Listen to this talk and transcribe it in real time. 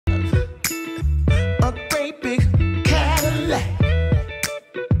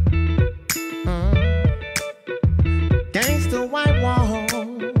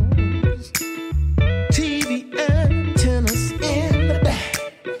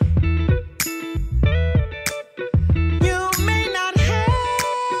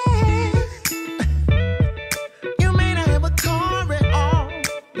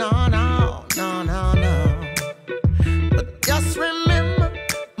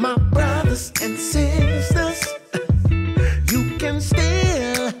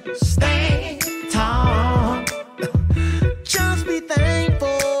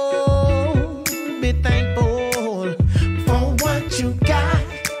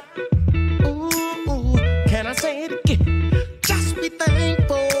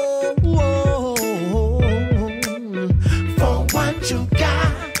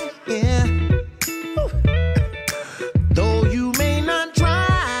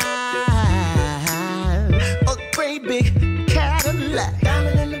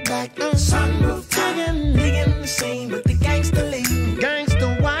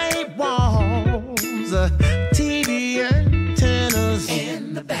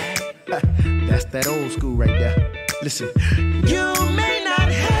Listen, you may not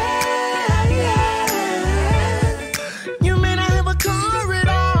have, you may not have a car at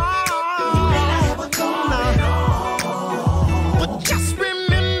all. You may not have a car at all. But just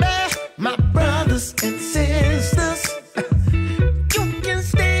remember, my brothers and sisters, you can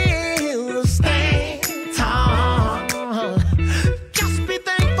still stand tall. Just be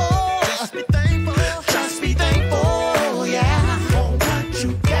thankful. Just be thankful. Just be thankful, yeah, for what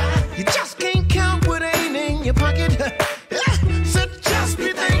you got. You just can't count what ain't in your pocket. So just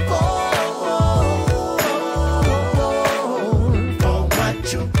be thankful for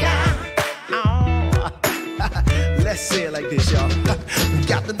what you got. Oh. Let's say it like this, y'all. We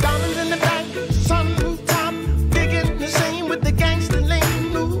got the diamonds in the back, sunroof top, digging the same with the gangster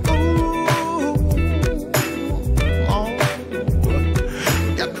lean. Ooh, oh.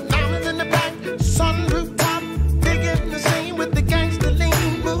 Got the diamonds in the back, sunroof top, digging the same with the gangster lean.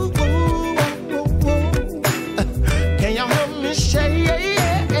 Ooh, can y'all help me say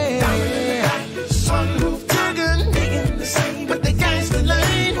sunroof digging the same with the gangster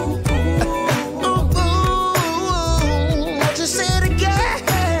lean? What you said again?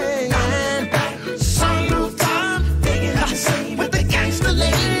 Sunroof top, digging the same with the gangster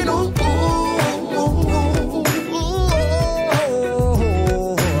lean.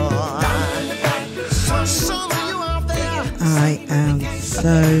 Some of you out there. I am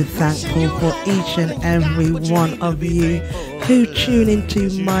so thankful for each and every one of you who tune into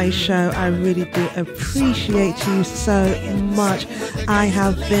my show. I really do appreciate you so much. I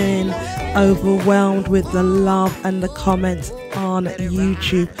have been overwhelmed with the love and the comments on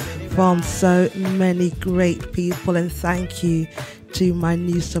YouTube from so many great people, and thank you to my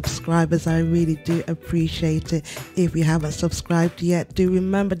new subscribers. I really do appreciate it. If you haven't subscribed yet, do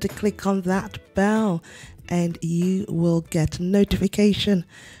remember to click on that bell and you will get notification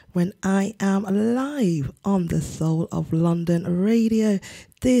when I am live on the Soul of London radio.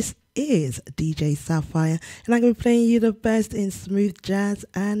 This is DJ Sapphire, and I'm going to be playing you the best in smooth jazz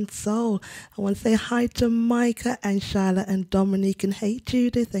and soul. I want to say hi to Micah and Shyla and Dominique, and hey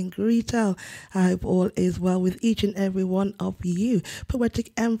Judith and Gretel. I hope all is well with each and every one of you.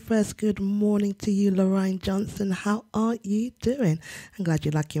 Poetic Empress, good morning to you. Lorraine Johnson, how are you doing? I'm glad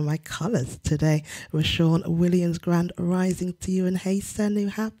you're liking my colours today. Rashawn Williams, grand rising to you, and hey Senu,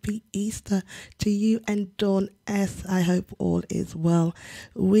 happy Easter to you. And Dawn S, I hope all is well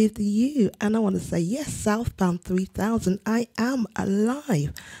with you. And I want to say, yes, Southbound 3000, I am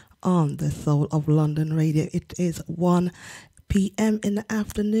alive on the Soul of London radio. It is 1 p.m. in the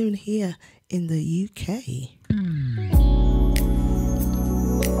afternoon here in the UK.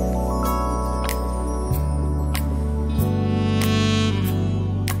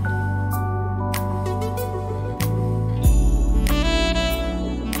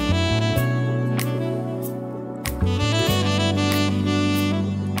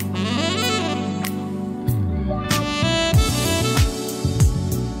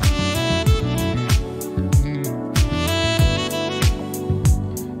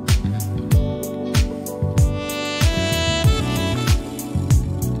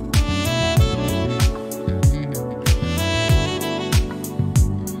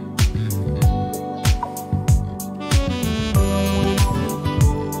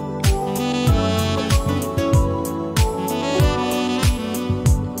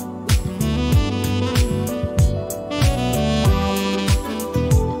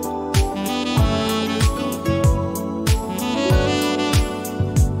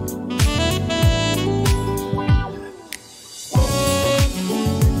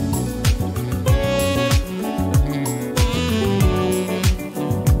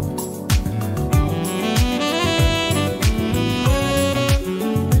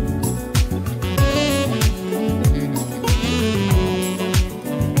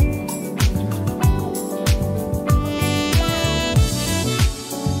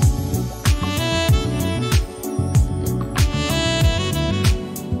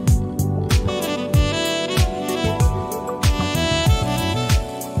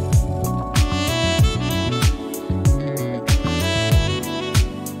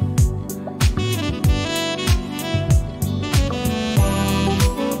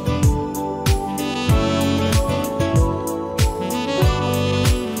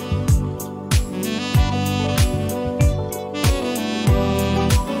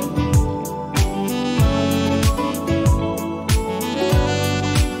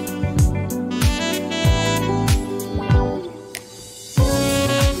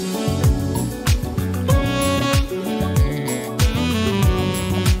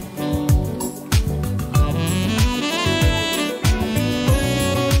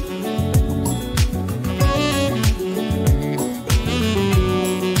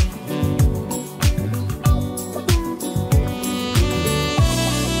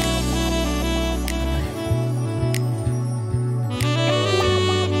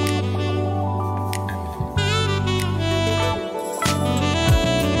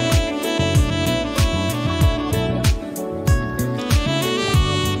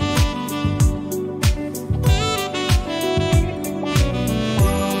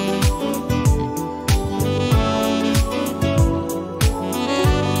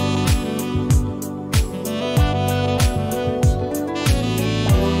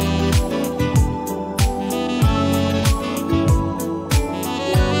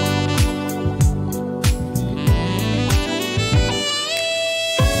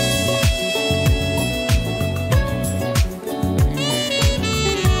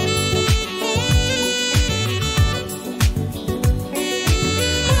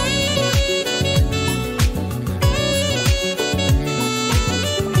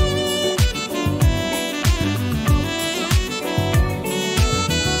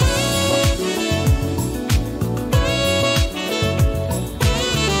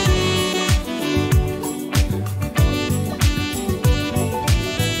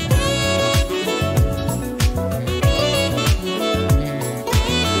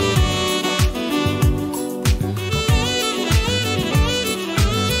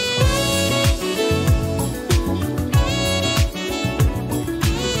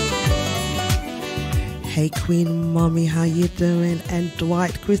 Queen Mommy, how you doing? And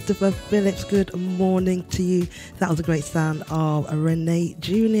Dwight Christopher Phillips, good morning to you. That was a great sound of Renee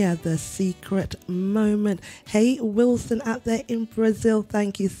Jr., The Secret Moment. Hey Wilson out there in Brazil,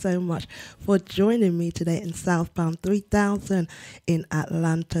 thank you so much for joining me today in Southbound 3000 in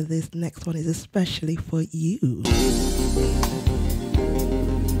Atlanta. This next one is especially for you.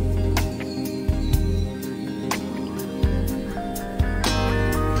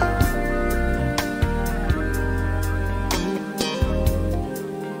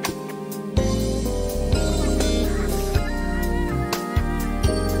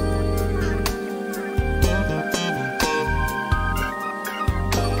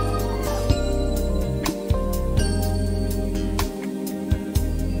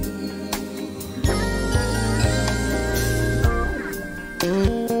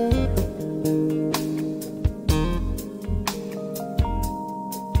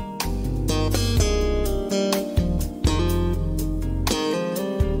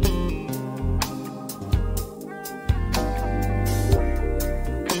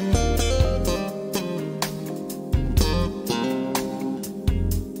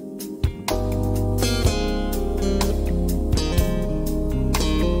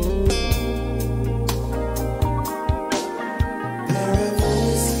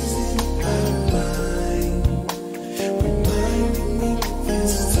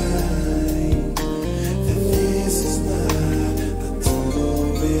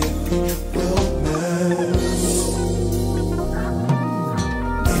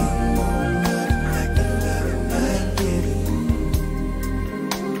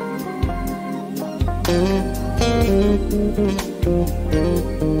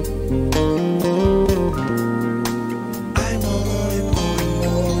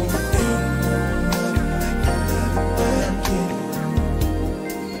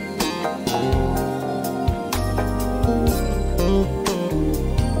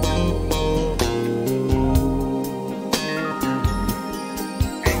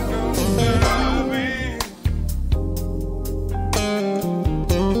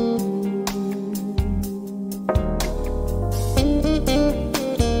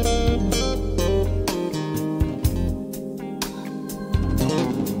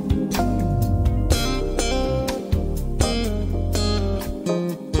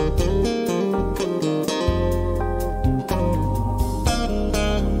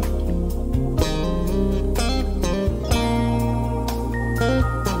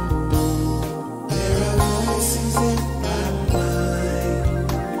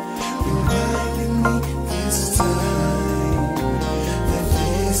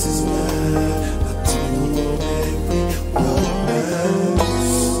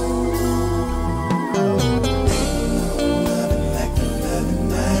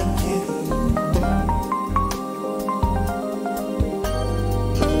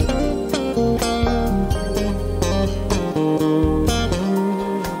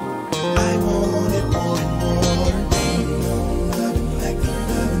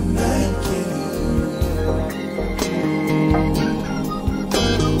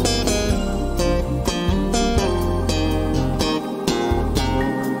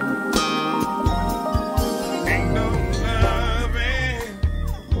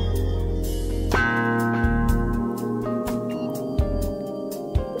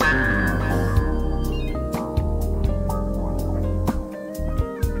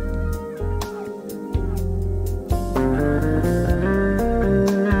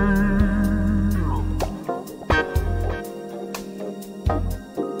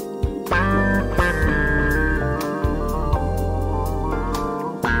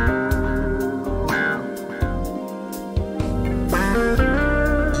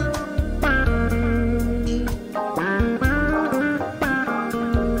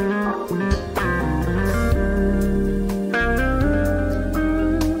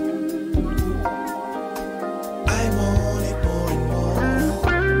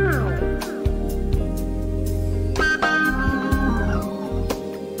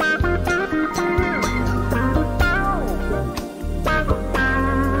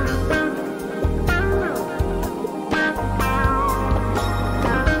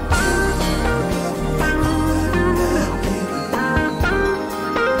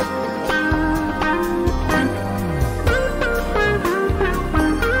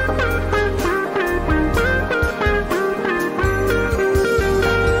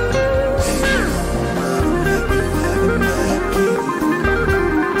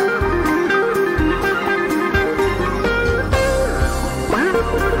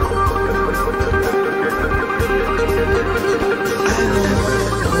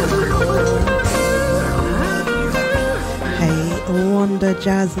 Wonder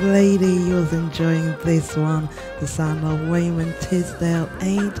Jazz Lady. You was enjoying this one. The sound of Wayman Tisdale,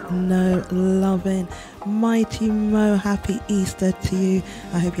 Ain't No Lovin'. Mighty Mo, happy Easter to you.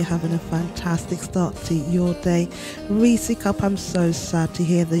 I hope you're having a fantastic start to your day. Reese Cup, I'm so sad to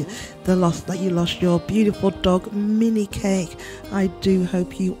hear the loss that you lost your beautiful dog Mini Cake. I do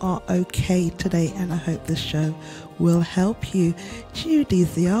hope you are okay today, and I hope the show will help you. Judy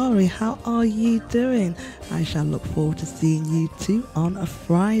Ziari, how are you doing? I shall look forward to seeing you too on a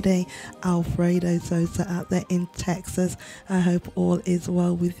Friday. Alfredo Sosa out there in Texas, I hope all is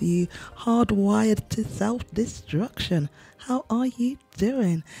well with you. Hardwired to self-destruction, how are you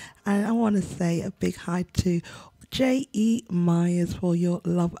doing? And I want to say a big hi to J.E. Myers for your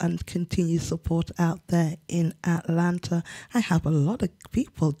love and continued support out there in Atlanta. I have a lot of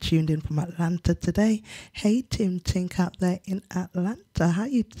people tuned in from Atlanta today. Hey, Tim Tink out there in Atlanta. How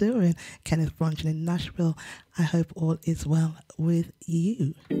you doing? Kenneth Bronson in Nashville. I hope all is well with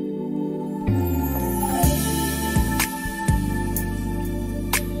you.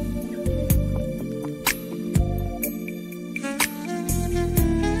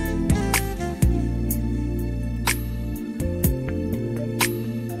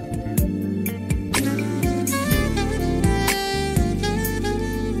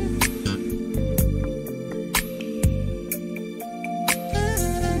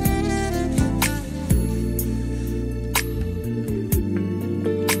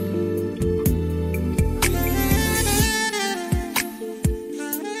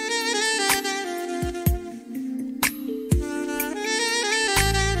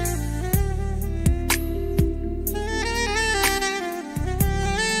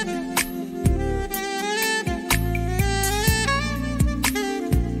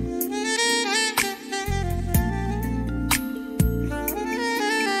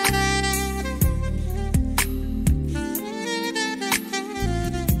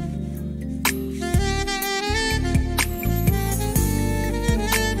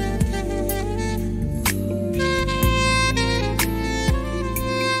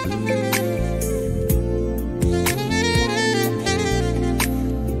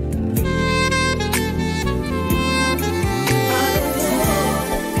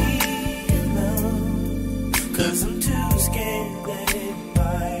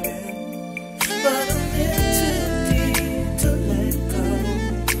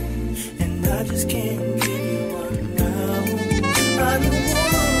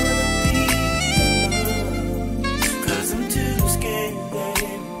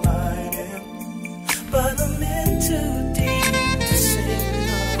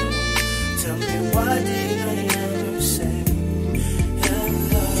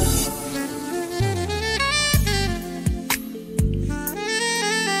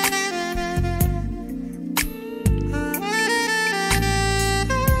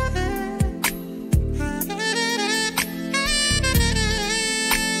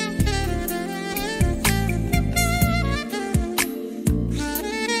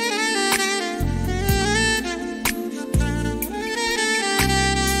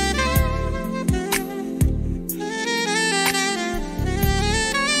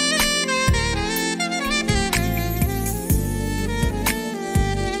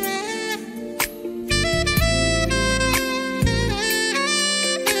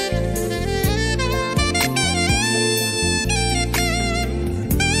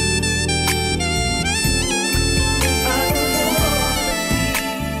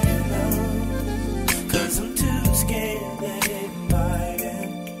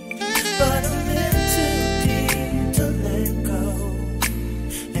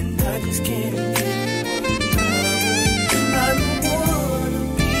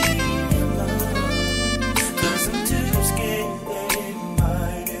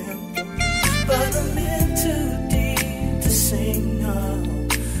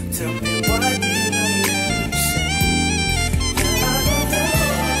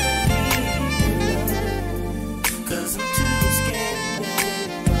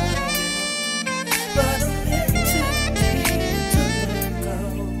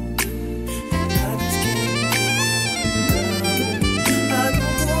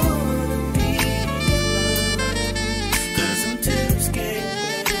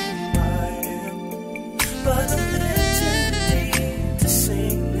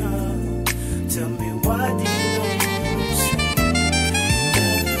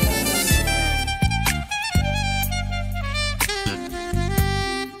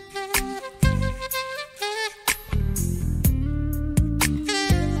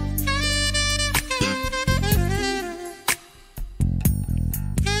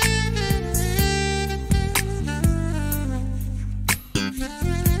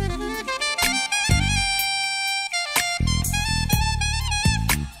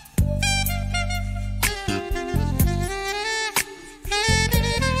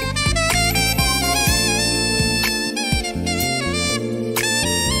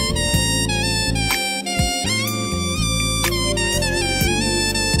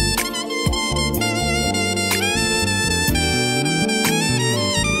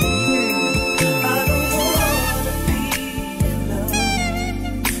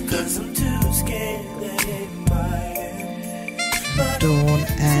 Dawn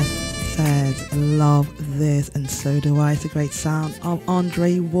S says, love this, and so do I. It's a great sound of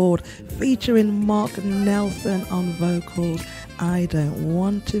Andre Ward featuring Mark Nelson on vocals. I don't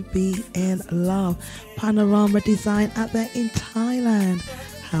want to be in love. Panorama Design out there in Thailand.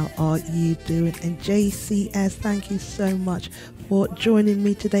 How are you doing? And JCS, thank you so much for joining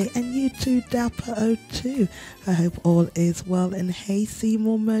me today. And you too, Dapper O2. I hope all is well. And hey,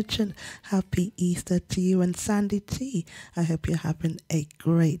 Seymour Merchant, happy Easter to you. And Sandy T, I hope you're having a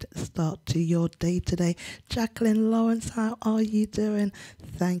great start to your day today. Jacqueline Lawrence, how are you doing?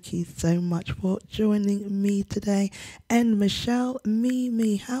 Thank you so much for joining me today. And Michelle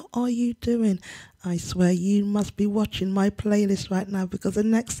Mimi, how are you doing? I swear you must be watching my playlist right now, because the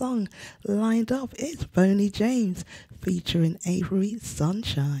next song lined up is Boney James featuring Avery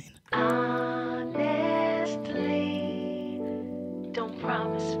Sunshine. Honestly, don't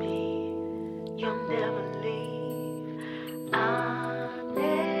promise me you'll never leave. Honestly,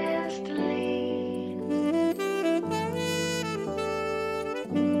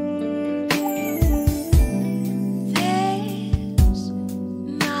 there's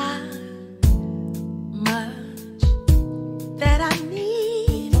not much that I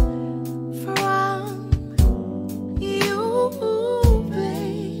need from you,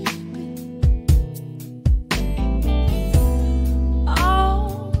 baby.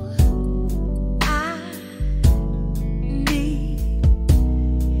 All I need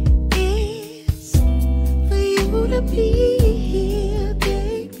is for you to be here,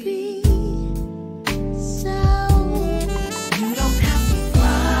 baby. So you don't have to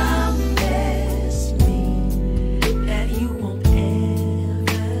promise me that you won't ever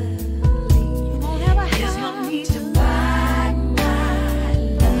leave. You won't ever have. There's no need to buy my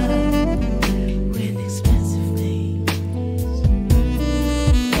love with expensive things.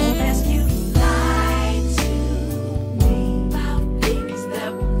 Won't ask you to lie to me about things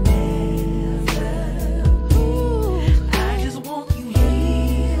that will never do. I just want you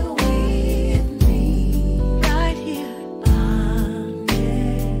here with me, right here,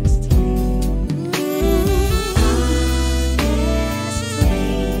 honestly.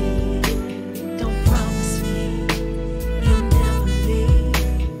 Honestly, don't promise me you'll never leave.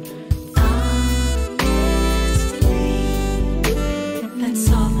 Honestly, that's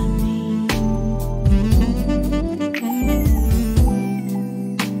all I need.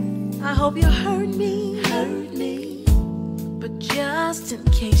 I hope you heard me. But just in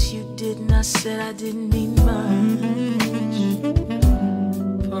case you didn't, I said I didn't need much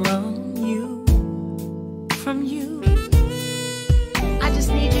from you. I just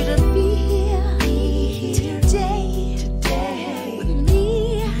need you to be here today with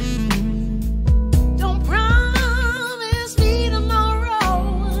me. Don't promise me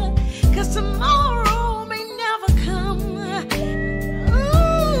tomorrow, 'cause tomorrow may never come. Ooh.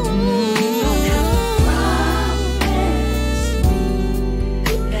 Don't have to promise me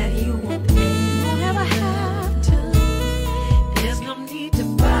that you won't ever have to. There's no need to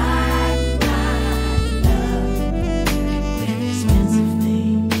buy my love with expensive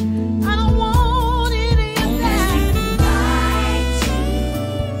things. I don't want any of that. You lie to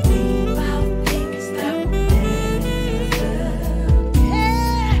me about things that will never do.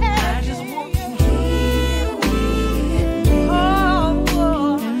 I just want you here with me. Oh,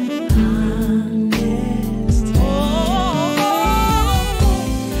 honest.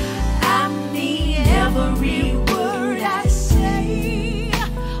 I mean every word I say.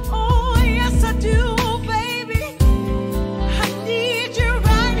 Oh, yes I do, baby. I need you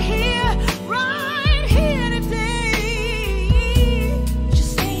right here today.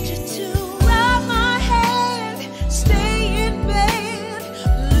 Just need you to grab my hand, stay in bed,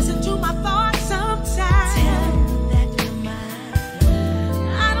 listen to my thoughts sometimes. Tell me that you're mine.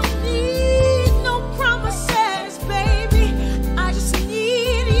 I don't need no promises, baby. I just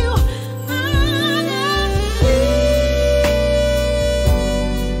need you.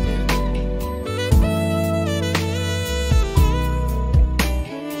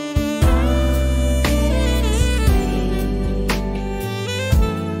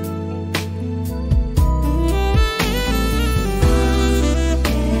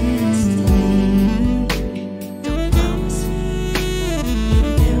 Don't promise me you'll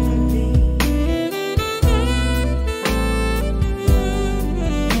never leave.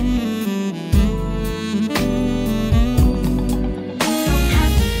 Don't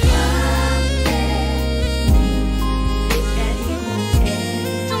have to promise me that you won't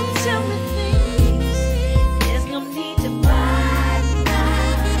ever. Don't tell me things. There's no need to buy my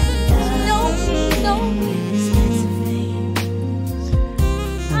love. No expensive things.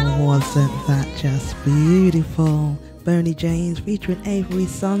 I don't Wasn't that just beautiful? Boney James featuring Avery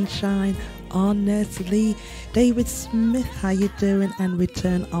Sunshine, Honestly, David Smith, how you doing, and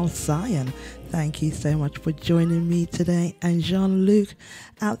Return of Zion. Thank you so much for joining me today. And Jean-Luc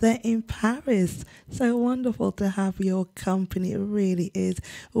out there in Paris. So wonderful to have your company. It really is.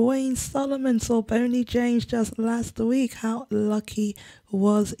 Wayne Solomon saw Boney James just last week. How lucky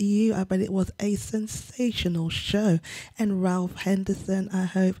was you? I bet it was a sensational show. And Ralph Henderson, I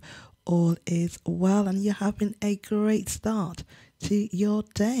hope all is well and you're having a great start to your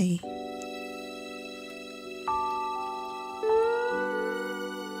day.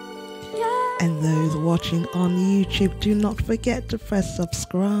 And those watching on YouTube, do not forget to press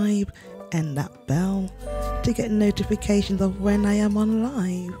subscribe and that bell to get notifications of when I am on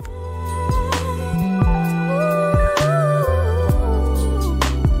live.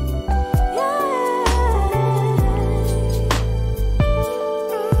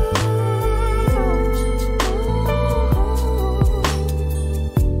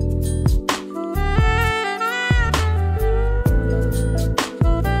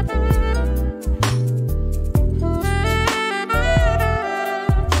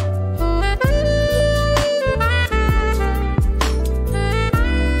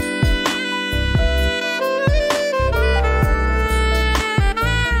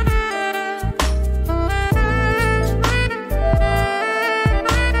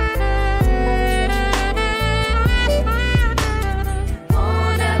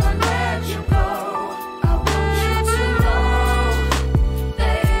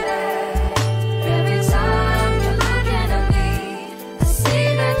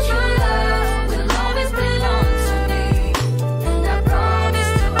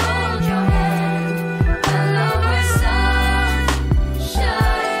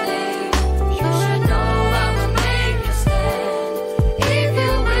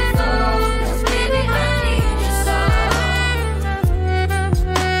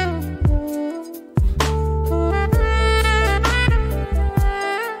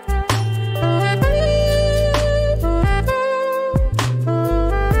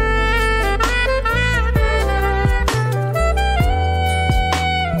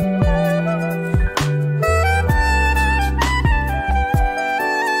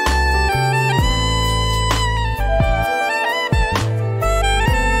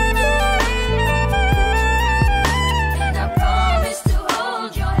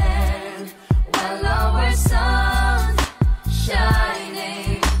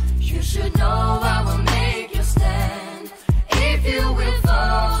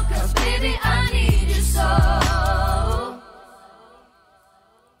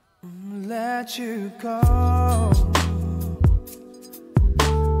 Let you go.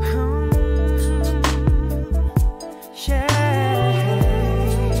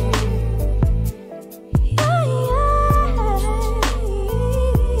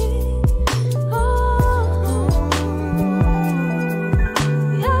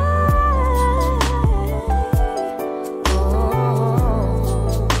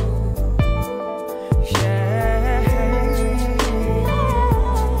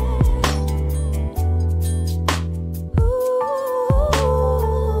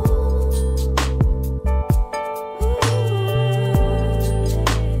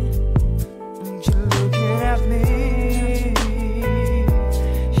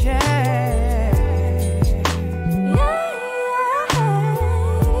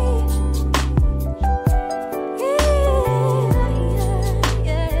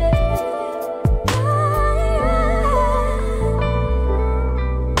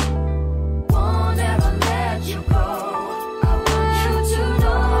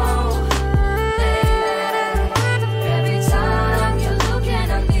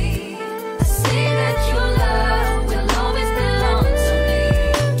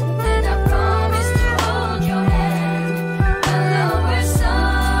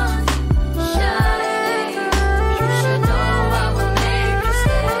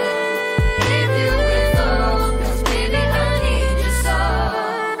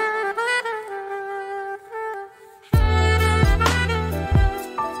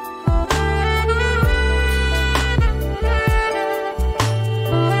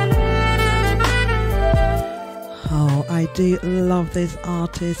 I do love this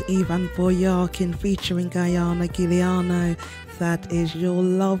artist, Ivan Boyakin featuring Guyana Giuliano. That is Your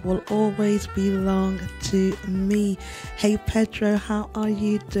Love Will Always Belong to Me. Hey Pedro, how are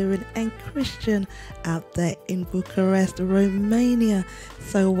you doing? And Christian out there in Bucharest, Romania.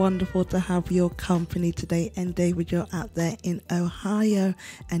 So wonderful to have your company today. And David, you're out there in Ohio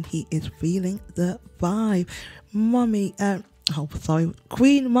and he is feeling the vibe. Mommy,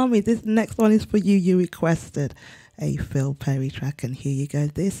 Queen Mommy, this next one is for you. You requested. a Phil Perry track, and here you go.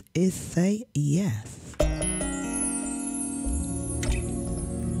 This is Say Yes.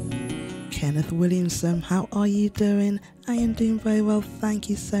 Kenneth Williamson, how are you doing? I am doing very well. Thank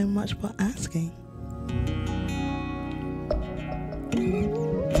you so much for asking.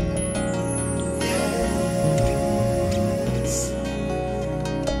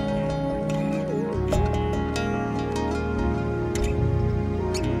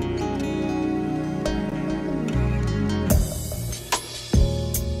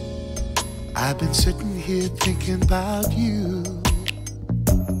 I've been sitting here thinking about you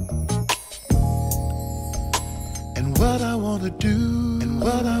and what I want to do,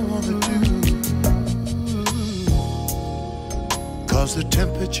 cause the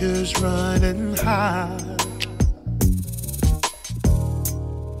temperature's running high.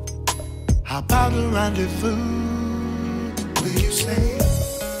 How about a rendezvous? Will you say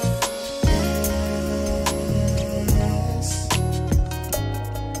yes?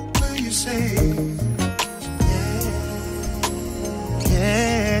 Will you say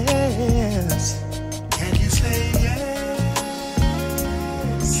yes? Can you say yes?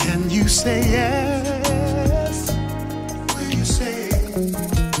 Can you say yes? Will you say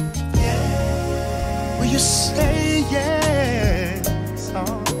yes? Will you say yes?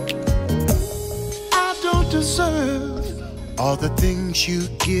 Oh. I don't deserve all the things you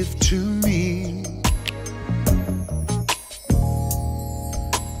give to me.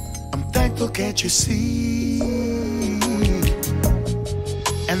 I'm thankful, can't you see?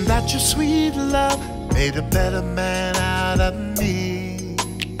 And that your sweet love made a better man out of me.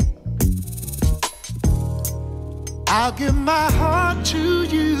 I'll give my heart to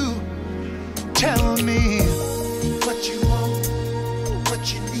you. Tell me what you want,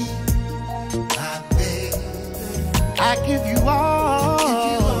 what you need, my baby. I give you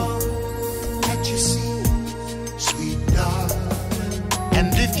all that you see, sweet darling.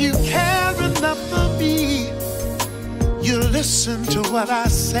 And if you care enough for me, you listen to what I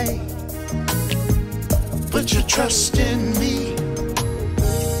say. Put your trust in me,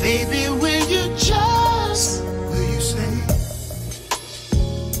 baby. Will you just, will you say,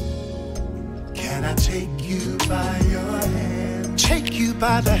 can I take you by your hand? Take you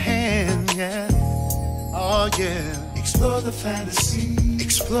by the hand, yeah. Oh yeah. Explore the fantasy,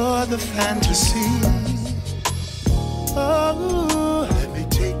 explore the fantasy. Oh, let me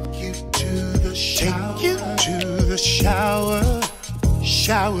take you to the shower. Take you to the shower,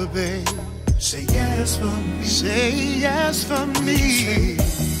 shower, babe. Say yes for me, say yes for me.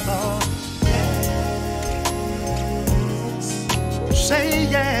 Oh, yes. Say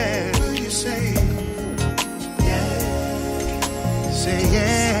yes. Will you say yes? Say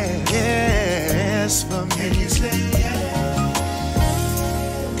yes, yes for me. Can you say yes?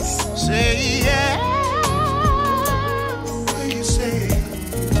 Say yes. Will you say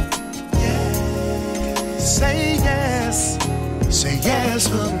yes? Say yes. Say yes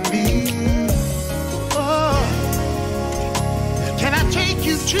for me. Oh, can I take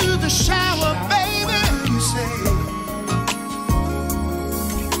you to the shower, baby? Will you say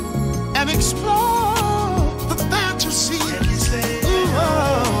and explore the fantasy? Can you say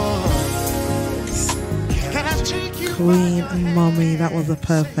can I take you? Queen Mommy, that was a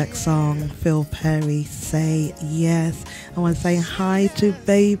perfect song. Phil Perry, Say Yes. I want to say hi to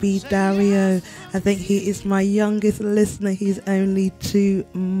baby Dario. I think he is my youngest listener. He's only 2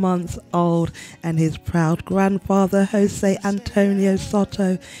 months old, and his proud grandfather Jose Antonio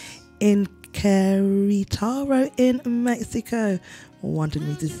Soto in Querétaro in Mexico wanted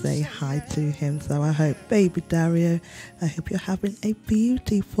me to say hi to him. So I hope, baby Dario, I hope you're having a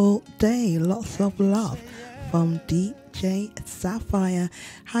beautiful day. Lots of love from DJ Sapphire.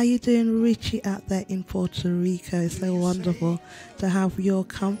 How you doing, Richie, out there in Puerto Rico? So wonderful to have your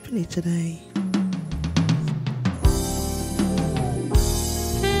company today.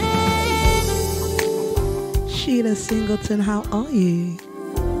 Sheila Singleton, how are you?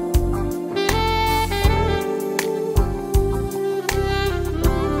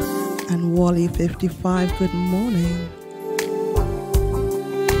 And Wally 55, good morning.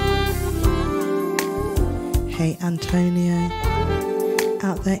 Hey Antonio,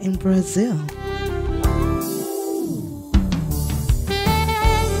 out there in Brazil.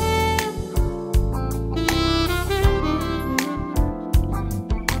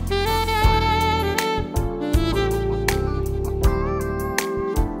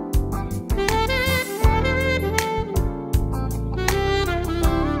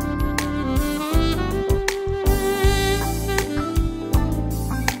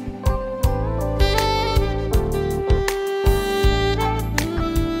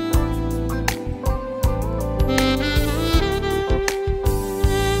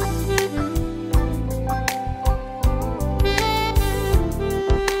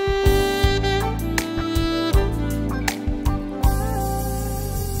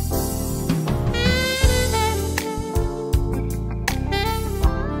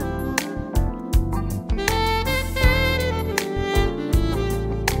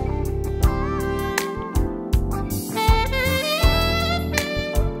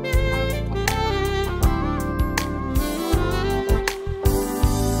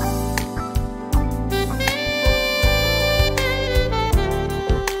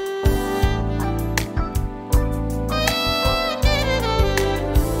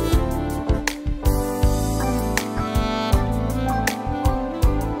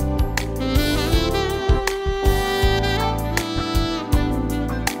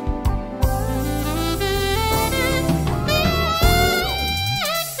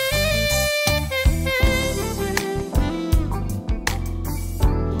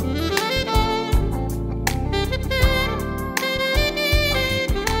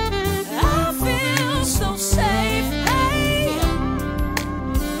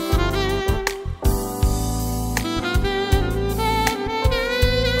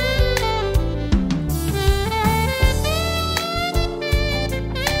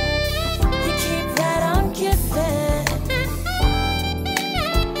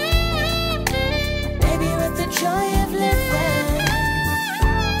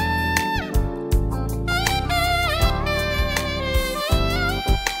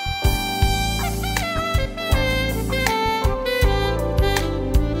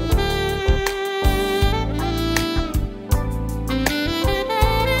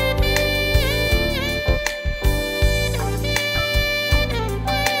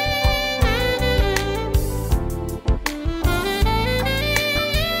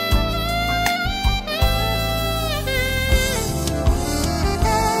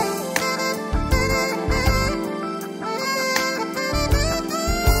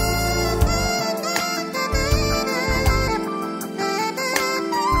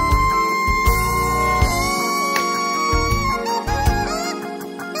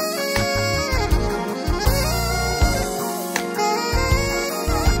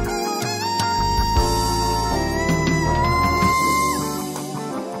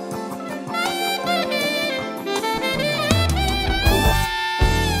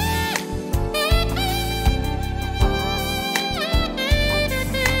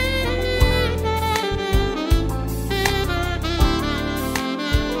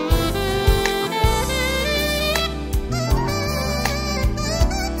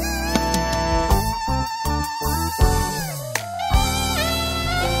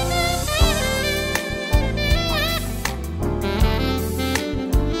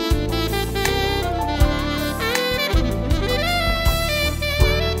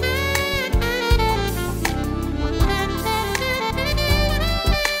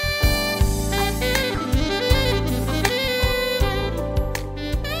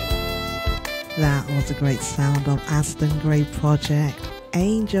 great sound of Aston Gray Project.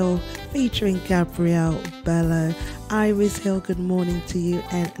 Angel featuring Gabrielle Bello. Iris Hill, good morning to you.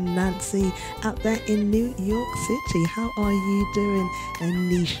 And Nancy out there in New York City, how are you doing?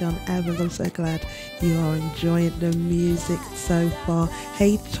 And Nishon Evans, I'm so glad you are enjoying the music so far.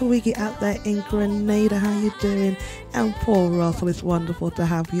 Hey Twiggy out there in Grenada, how you doing? And Paul Russell, it's wonderful to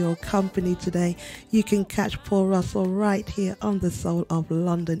have your company today. You can catch Paul Russell right here on the Soul of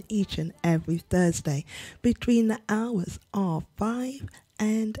London each and every Thursday between the hours of 5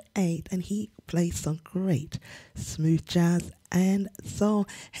 and 8, and he plays some great smooth jazz and soul.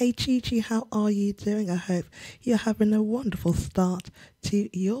 Hey Chi-Chi, how are you doing? I hope you're having a wonderful start to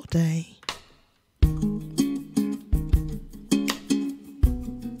your day.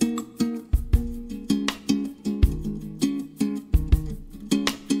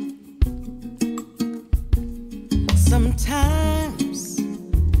 Sometimes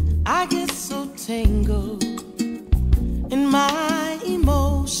I get so tangled in my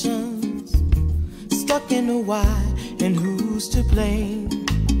emotions, stuck in a why and who's to blame,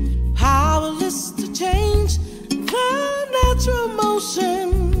 powerless to change the natural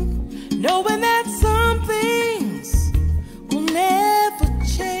motion, knowing that some things will never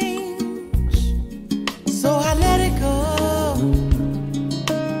change. So I let it go,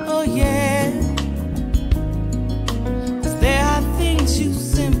 oh yeah, 'cause there are things you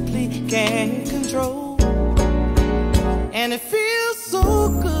simply can't control. And it feels so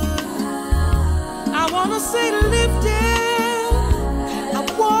good. I wanna stay lifted, I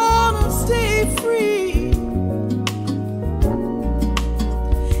wanna stay free.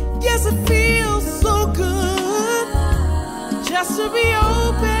 Yes, it feels so good just to be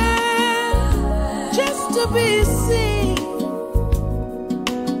open, just to be seen.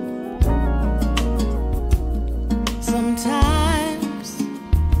 Sometimes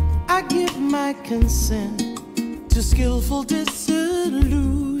I give my consent to skillful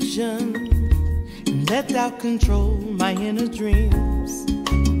disillusion and let doubt control my inner dreams.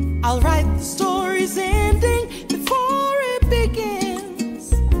 I'll write the story's ending before it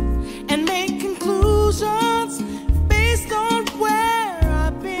begins and make conclusions based on where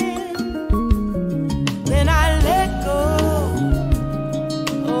I've been. Then I let go,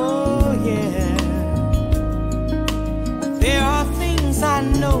 oh yeah. There are things I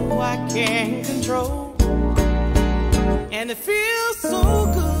know I can't control, and it feels so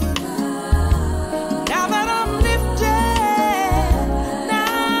good now that I'm lifted,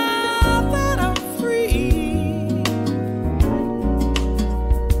 now that I'm free.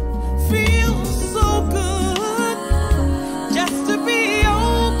 Feels so good just to be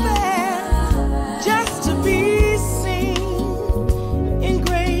open, just to be seen in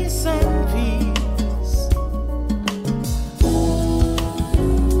grace and peace.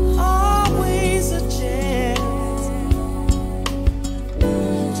 Always a chance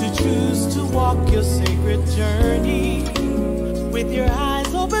to choose to walk your sacred journey with your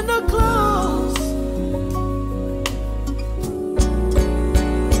eyes open or closed.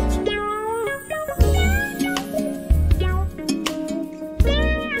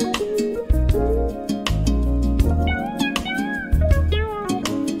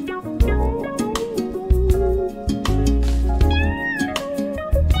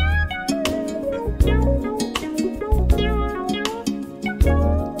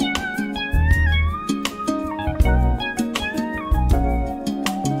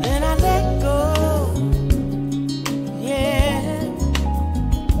 Then I let go, yeah.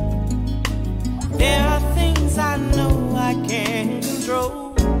 There are things I know I can't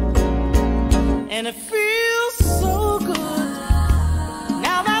control, and it feels so good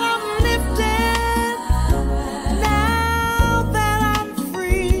now that I'm lifted, now that I'm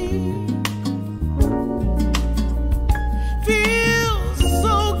free. Feels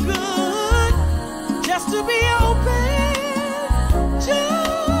so good just to be open,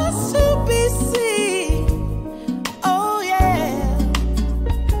 just to be seen. Oh yeah,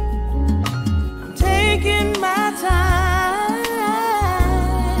 I'm taking my time.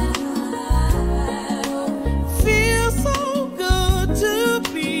 Feels so good to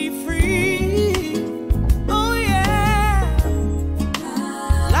be free. Oh yeah,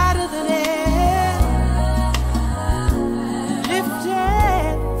 lighter than air,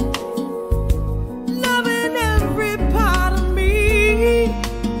 lifted, loving every part of me,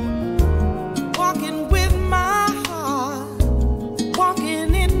 walking with my heart,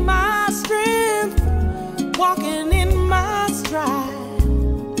 walking in my strength, walking in my stride,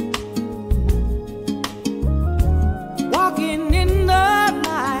 walking in the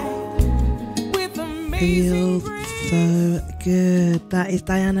night with amazing Feels grace. so good. That is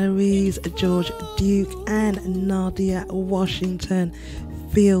Diana Reeves, George Duke, and Nadia Washington.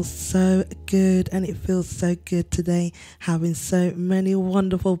 Feels so good, and it feels so good today having so many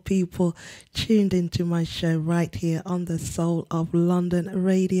wonderful people tuned into my show right here on the Soul of London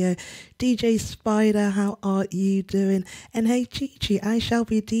radio. DJ Spider, how are you doing? And hey Chi, I shall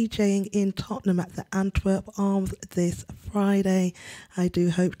be DJing in Tottenham at the Antwerp Arms this Friday. I do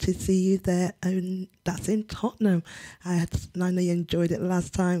hope to see you there. That's in Tottenham. I know you enjoyed it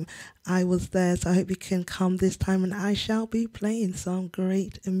last time I was there, so I hope you can come this time, and I shall be playing some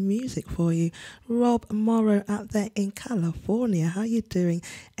great music for you. Rob Morrow out there in California, how you doing?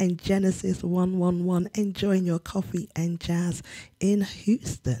 And Genesis 111 enjoying your coffee and jazz in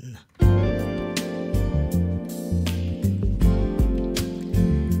Houston.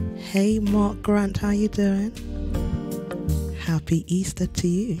 Hey Mark Grant, how you doing? Happy Easter to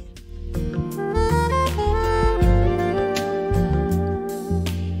you.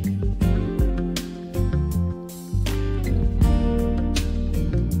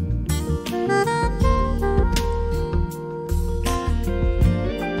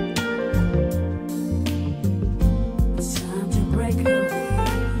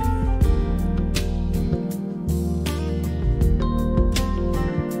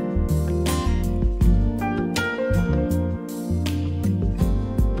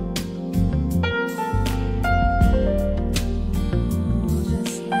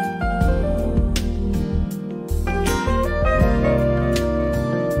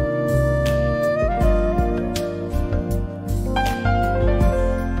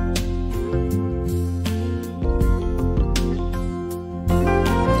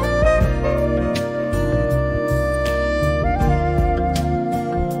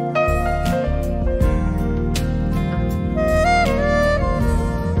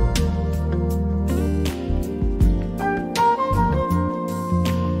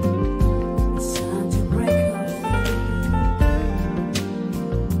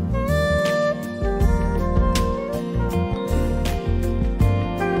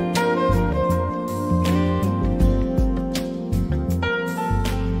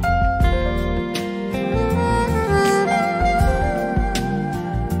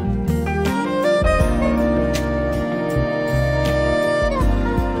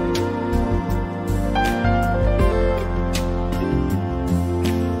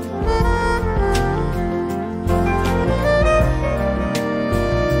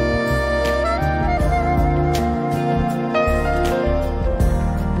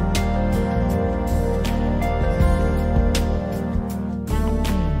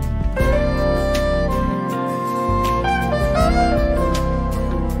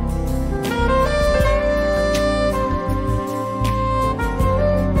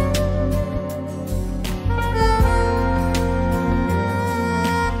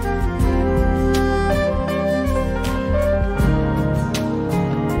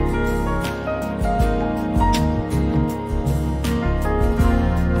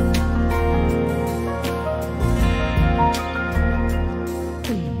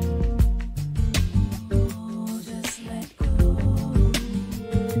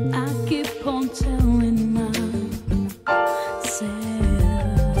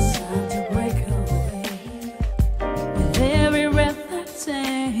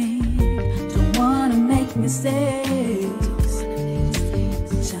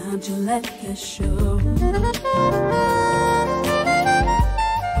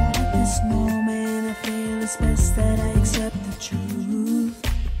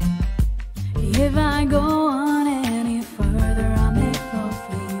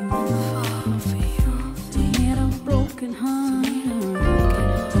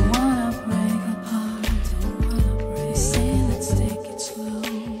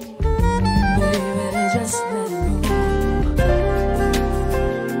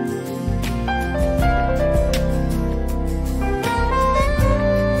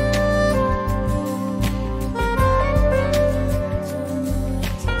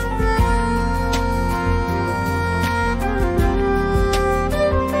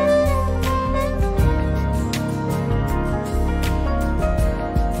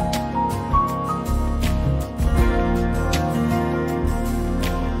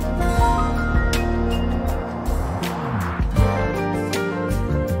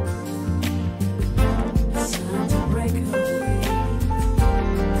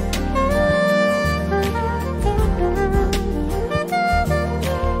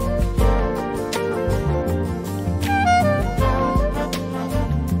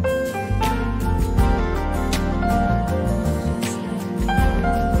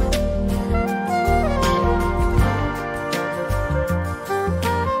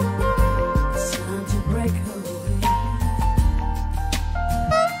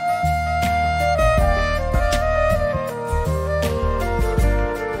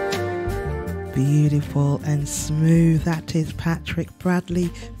 Beautiful and smooth. That is Patrick Bradley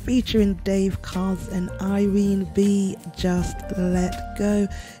featuring Dave Cars and Irene B. Just Let Go.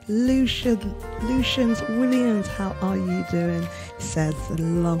 Lucians Williams, how are you doing? Says,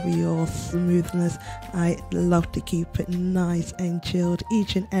 love your smoothness. I love to keep it nice and chilled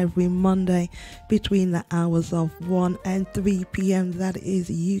each and every Monday between the hours of 1 and 3 p.m. That is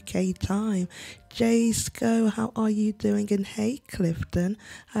UK time. Jay Sco, how are you doing? And hey, Clifton,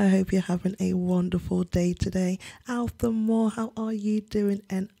 I hope you're having a wonderful day today. Altham Moore, how are you doing?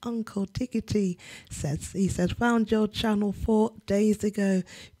 And Uncle Tickety says, found your channel 4 days ago.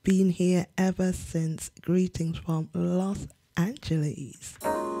 Been here ever since. Greetings from Los Angeles.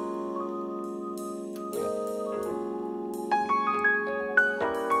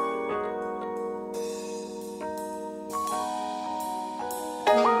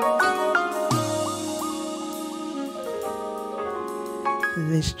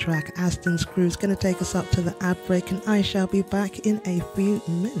 This track, Aston's Crew, is going to take us up to the ad break, and I shall be back in a few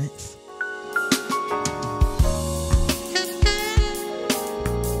minutes.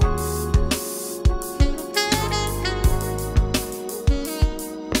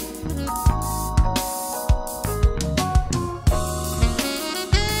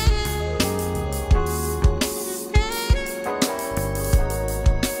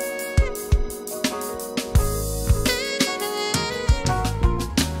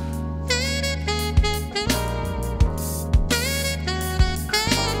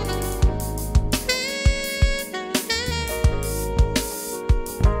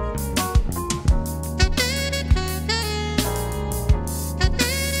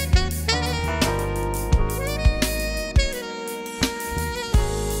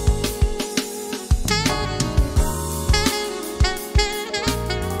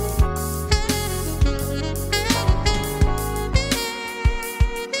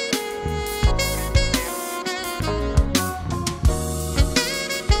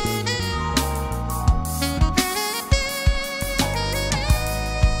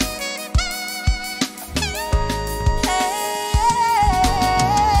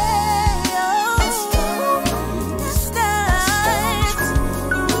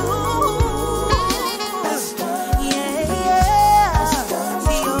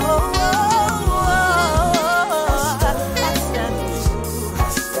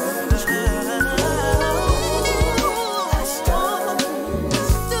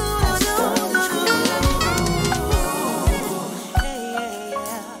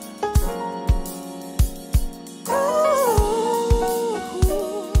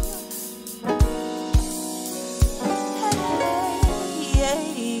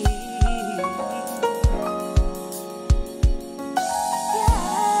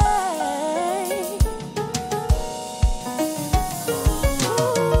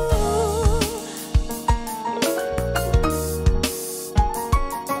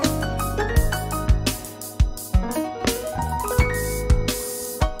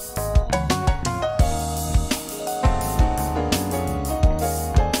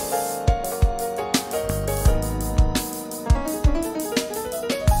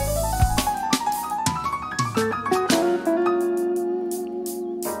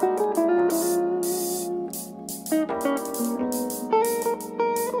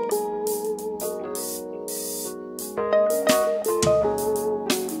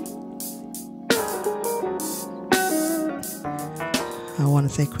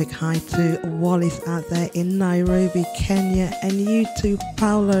 Say a quick hi to Wallace out there in Nairobi, Kenya, and you too,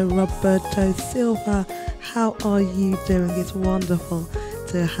 Paulo Roberto Silva. How are you doing? It's wonderful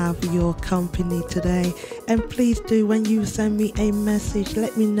to have your company today. And please do, when you send me a message,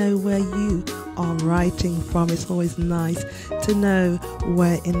 let me know where you are writing from. It's always nice to know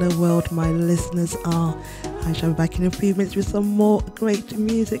where in the world my listeners are. I shall be back in a few minutes with some more great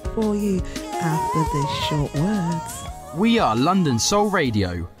music for you after these short words. We are London Soul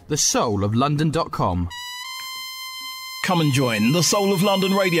Radio, the soul of London.com. Come and join the Soul of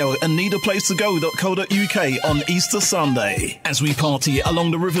London Radio and needaplacetogo.co.uk on Easter Sunday as we party along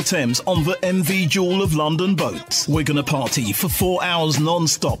the River Thames on the MV Jewel of London boat. We're going to party for 4 hours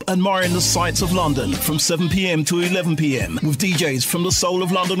non-stop, admiring the sights of London from 7 p.m. to 11 p.m. with DJs from the Soul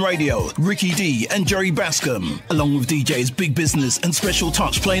of London Radio, Ricky D and Jerry Bascom, along with DJs Big Business and Special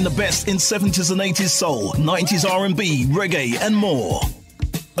Touch playing the best in 70s and 80s soul, 90s R&B, reggae and more.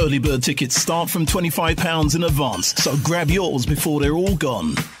 Early bird tickets start from £25 in advance, so grab yours before they're all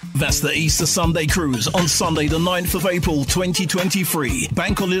gone. That's the Easter Sunday cruise on Sunday the 9th of April 2023.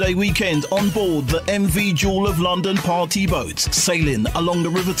 Bank holiday weekend on board the MV Jewel of London party boat, sailing along the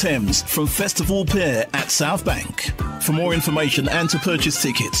River Thames from Festival Pier at South Bank. For more information and to purchase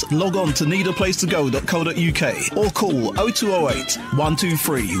tickets, log on to needaplacetogo.co.uk or call 0208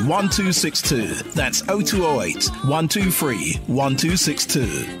 123 1262. That's 0208 123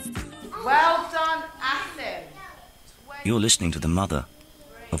 1262. Well done, Athens. You're listening to the mother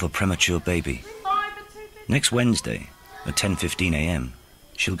of a premature baby. Next Wednesday at 10:15 a.m,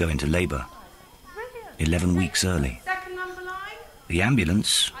 she'll go into labour. 11 weeks early. The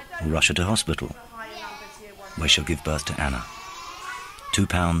ambulance will rush her to hospital, where she'll give birth to Anna. 2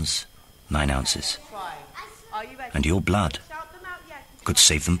 pounds, 9 ounces. And your blood could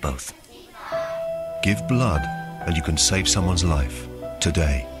save them both. Give blood and you can save someone's life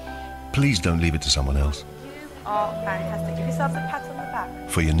today. Please don't leave it to someone else. Oh, fantastic. Give yourselves a pat on the back.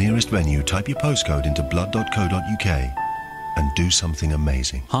 For your nearest venue, type your postcode into blood.co.uk and do something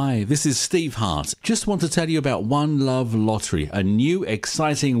amazing. Hi, this is Steve Hart. Just want to tell you about One Love Lottery, a new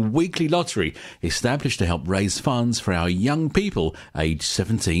exciting weekly lottery established to help raise funds for our young people aged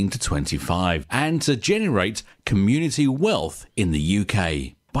 17 to 25 and to generate community wealth in the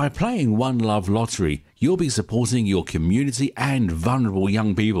UK. By playing One Love Lottery, you'll be supporting your community and vulnerable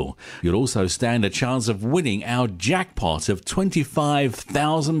young people. You'll also stand a chance of winning our jackpot of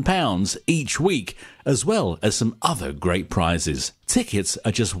 £25,000 each week, as well as some other great prizes. Tickets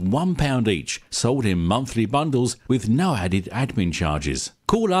are just £1 each, sold in monthly bundles with no added admin charges.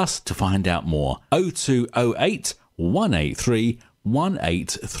 Call us to find out more. 0208 183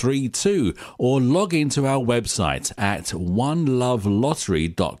 1832 or log into our website at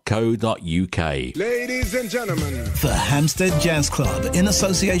onelovelottery.co.uk. Ladies and gentlemen, The Hampstead Jazz Club, in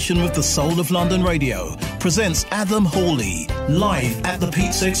association with the Soul of London Radio, presents Adam Hawley live at the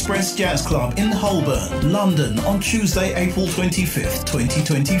Pizza Express Jazz Club in Holborn, London, on Tuesday, April 25th,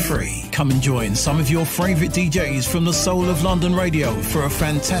 2023. Come and join some of your favourite DJs from the Soul of London Radio for a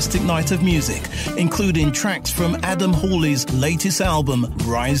fantastic night of music, including tracks from Adam Hawley's latest album,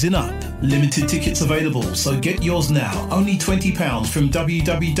 Rising Up. Limited tickets available, so get yours now. Only £20 from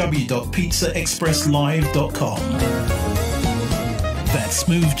www.pizzaexpresslive.com. That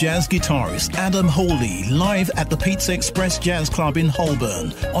smooth jazz guitarist Adam Hawley live at the Pizza Express Jazz Club in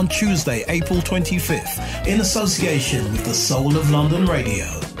Holborn on Tuesday, April 25th, in association with the Soul of London Radio.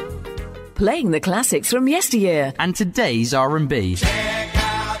 Playing the classics from yesteryear and today's R&B. check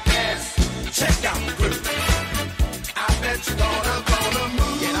out this, check out the group. I bet you're gonna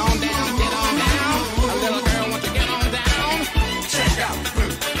move. Get on down, get on down. A little girl wants to get on down. Check out the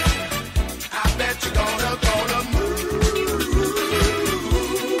group. I bet you're gonna move.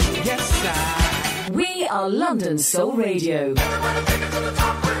 Yes, I. We are London Soul Radio. Everybody take it to the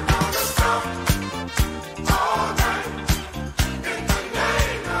top. We're gonna stop. All night. In the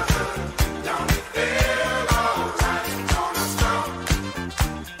neighborhood. Don't you feel alright? Gonna stop.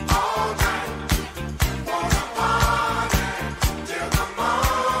 All night. Wanna party till the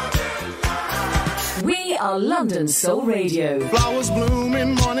morning light. We are London Soul Radio. Flowers bloom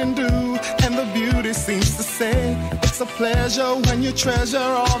in morning dew, and the beauty seems to say it's a pleasure when you treasure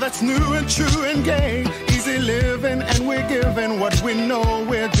all that's new and true and gay. Easy living, and we're giving what we know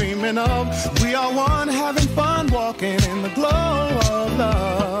we're dreaming of. We are one, having fun, walking in the glow of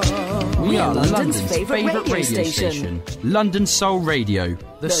love. We are London's London's favourite favourite radio radio station. station. London Soul Radio,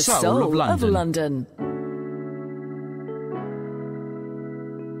 the soul of London. London.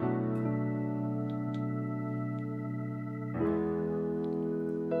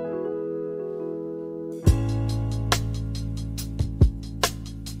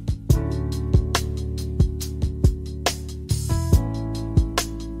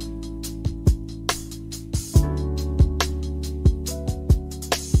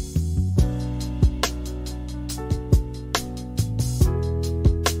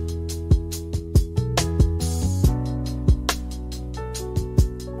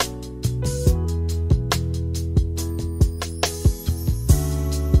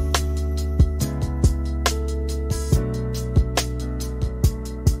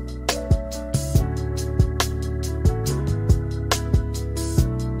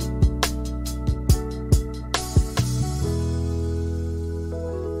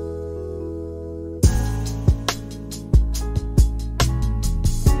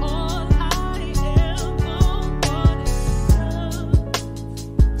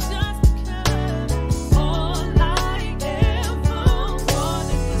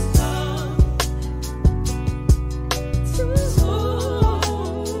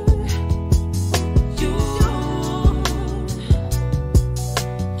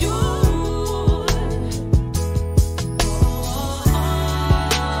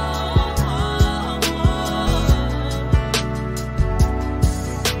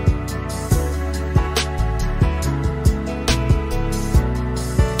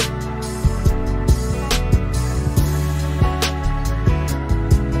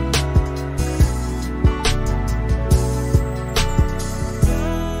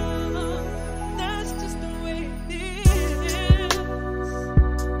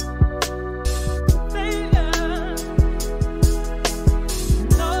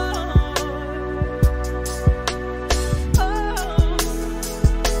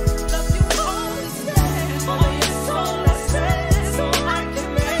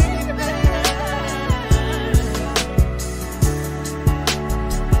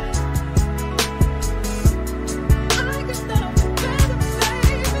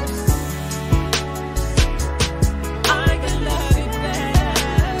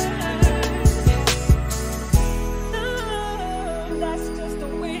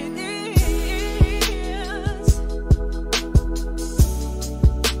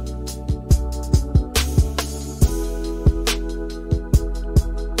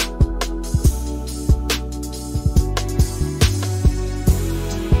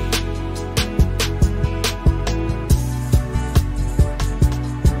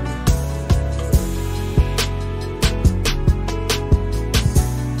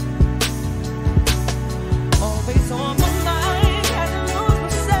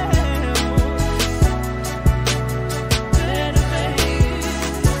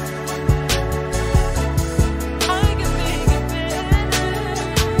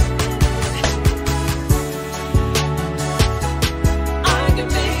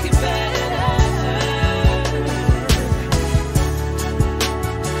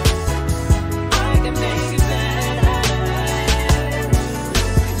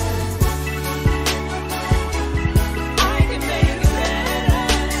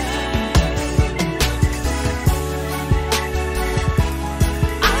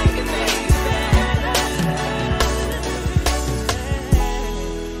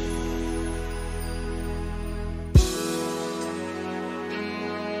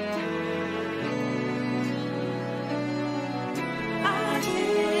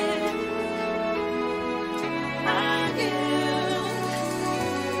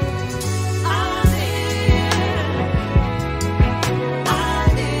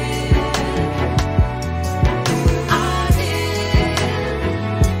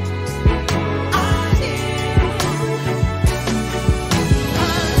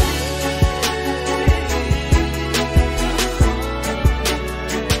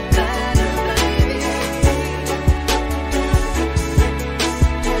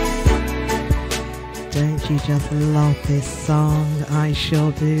 you just love this song? I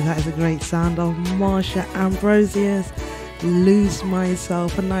sure do. That is a great sound of Marsha Ambrosius, Lose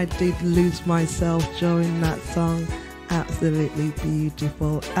Myself, and I did lose myself during that song. Absolutely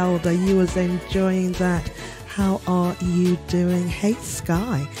beautiful. Elder, you was enjoying that. How are you doing? Hey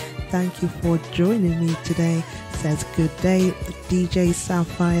Sky, thank you for joining me today. Says good day, DJ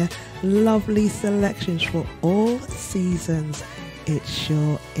Sapphire. Lovely selections for all seasons. It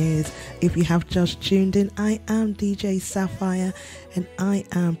sure is. If you have just tuned in, I am DJ Sapphire and I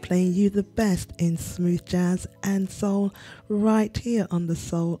am playing you the best in smooth jazz and soul right here on the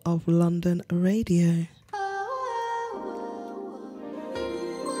Soul of London Radio.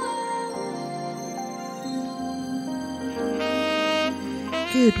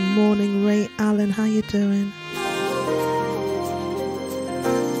 Good morning, Ray Allen. How you doing?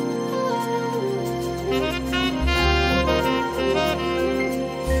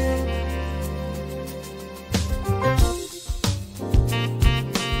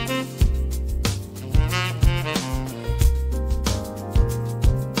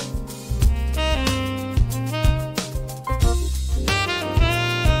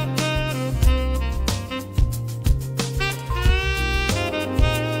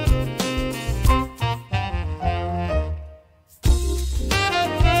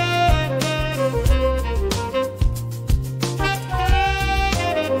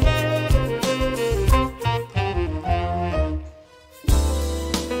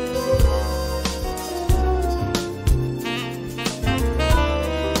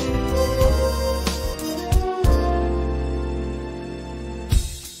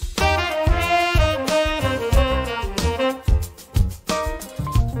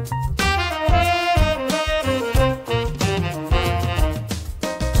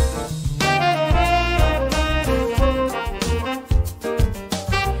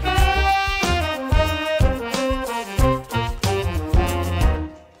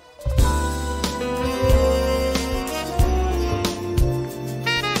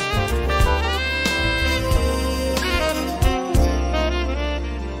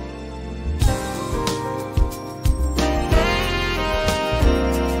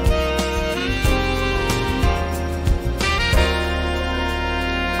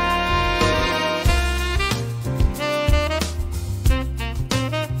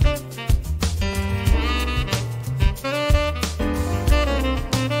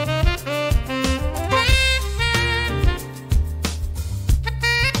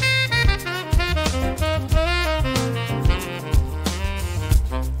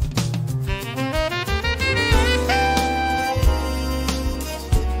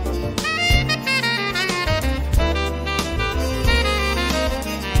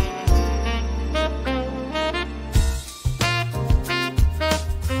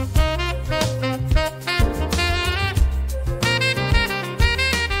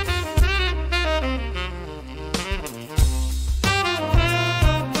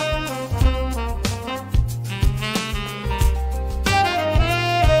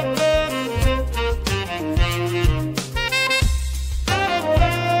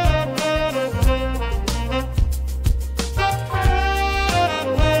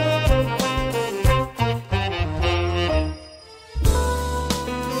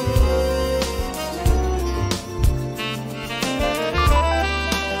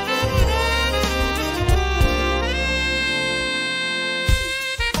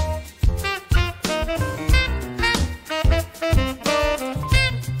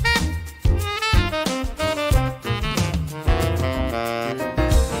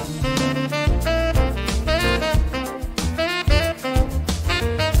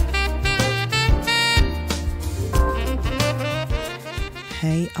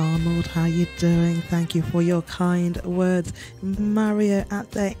 How you doing? Thank you for your kind words. Mario out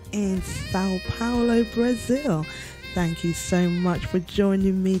there in Sao Paulo, Brazil. Thank you so much for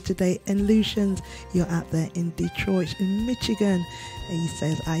joining me today. And Lucians, you're out there in Detroit, in Michigan. And he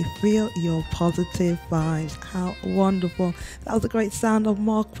says, I feel your positive vibes. How wonderful. That was a great sound of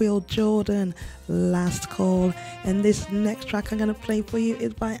Marquil Jordan, Last Call. And this next track I'm going to play for you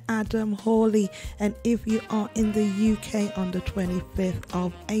is by Adam Hawley. And if you are in the UK on the 25th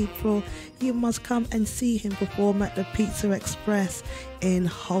of April, you must come and see him perform at the Pizza Express in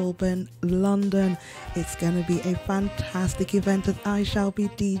Holborn, London. It's going to be a fantastic event as I shall be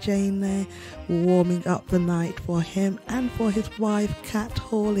DJing there, warming up the night for him and for his wife, Kat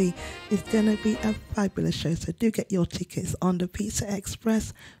Hawley. It's going to be a fabulous show, so do get your tickets on the Pizza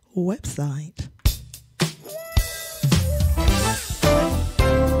Express website.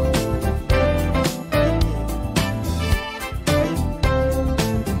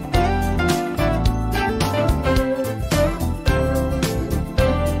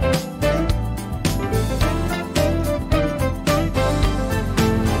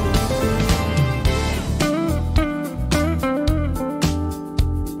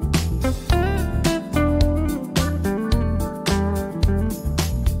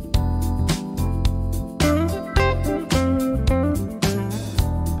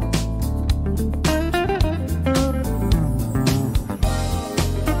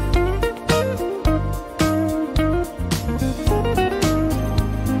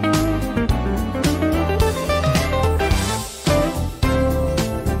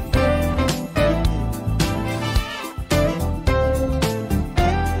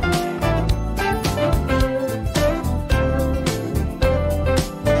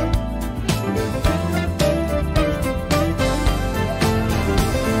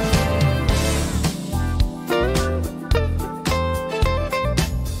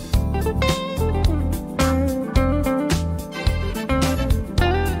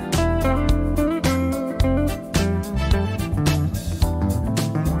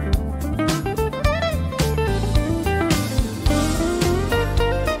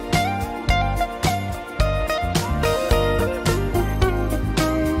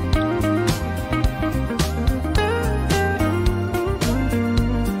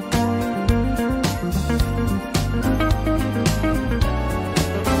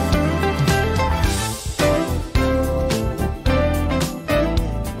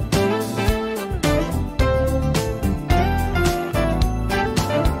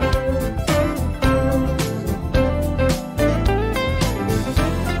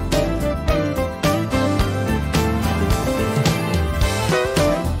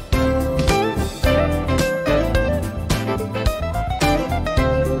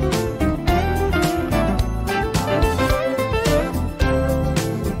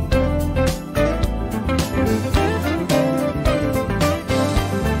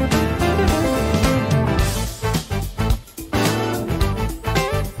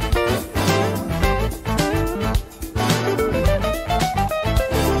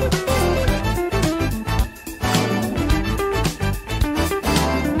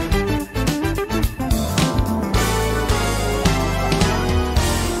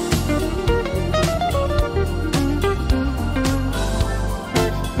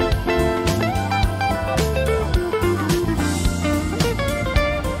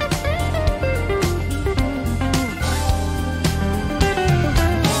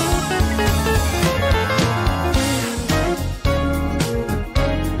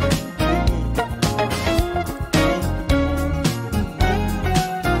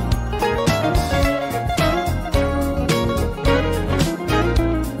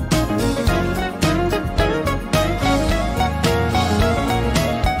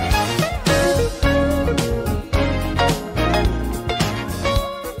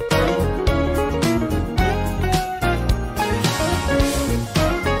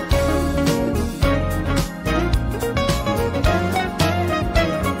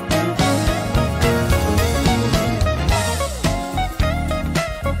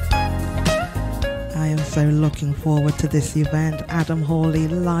 looking forward to this event. Adam Hawley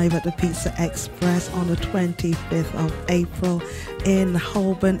live at the Pizza Express on the 25th of April in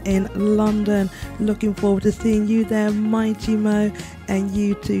Holborn in London. Looking forward to seeing you there, Mighty Mo, and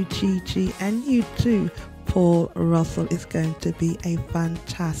you too, Gigi, and you too, Paul Russell. Is going to be a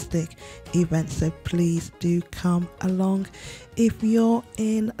fantastic event, so please do come along if you're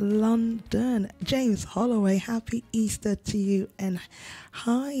in London. James Holloway, happy Easter to you, and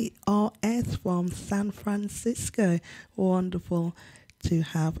hi RS from San Francisco. Wonderful to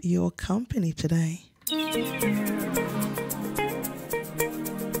have your company today.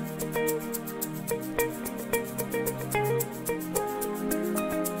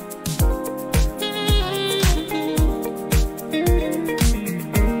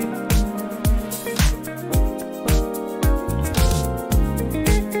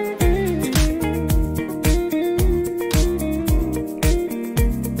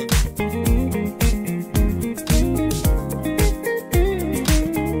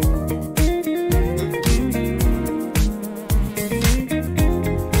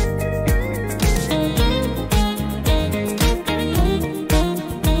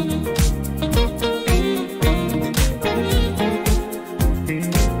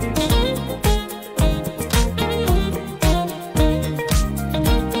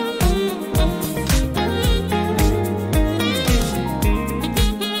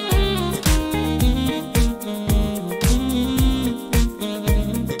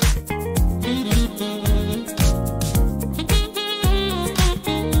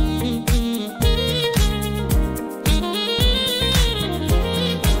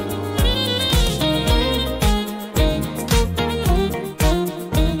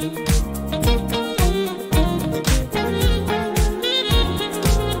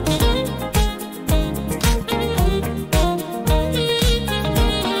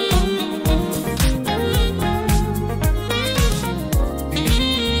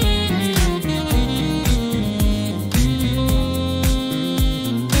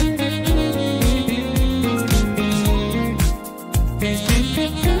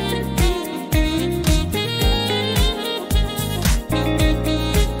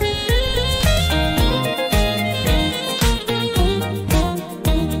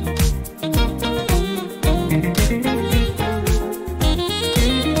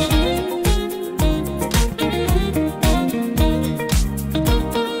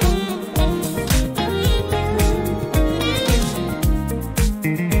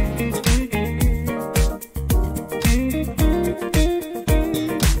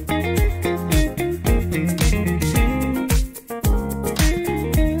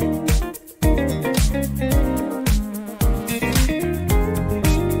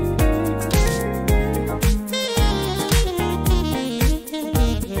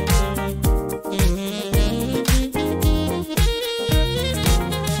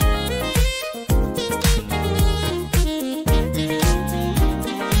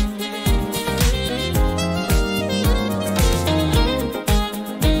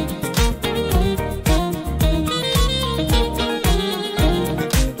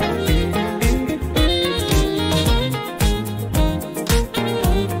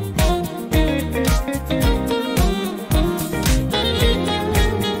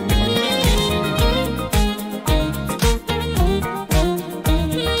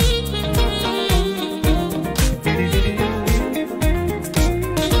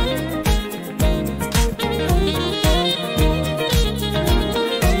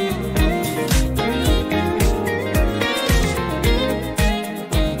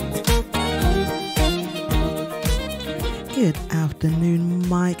 Good afternoon,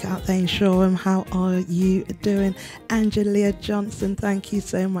 Mike out there in Shoreham. How are you doing? Angelia Johnson, thank you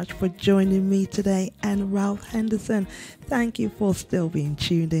so much for joining me today. And Ralph Henderson, thank you for still being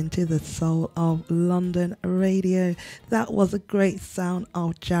tuned into the Soul of London Radio. That was a great sound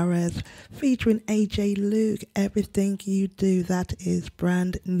of Jarez featuring AJ Luke. Everything You Do, that is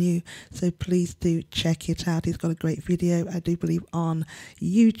brand new. So please do check it out. He's got a great video, I do believe, on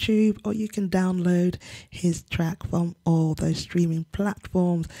YouTube, or you can download his track from all those streaming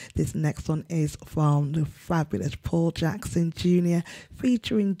platforms. This next one is from the fabulous Paul Jackson Jr.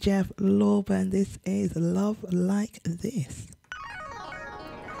 featuring Jeff Lorber, and this is Love Like This.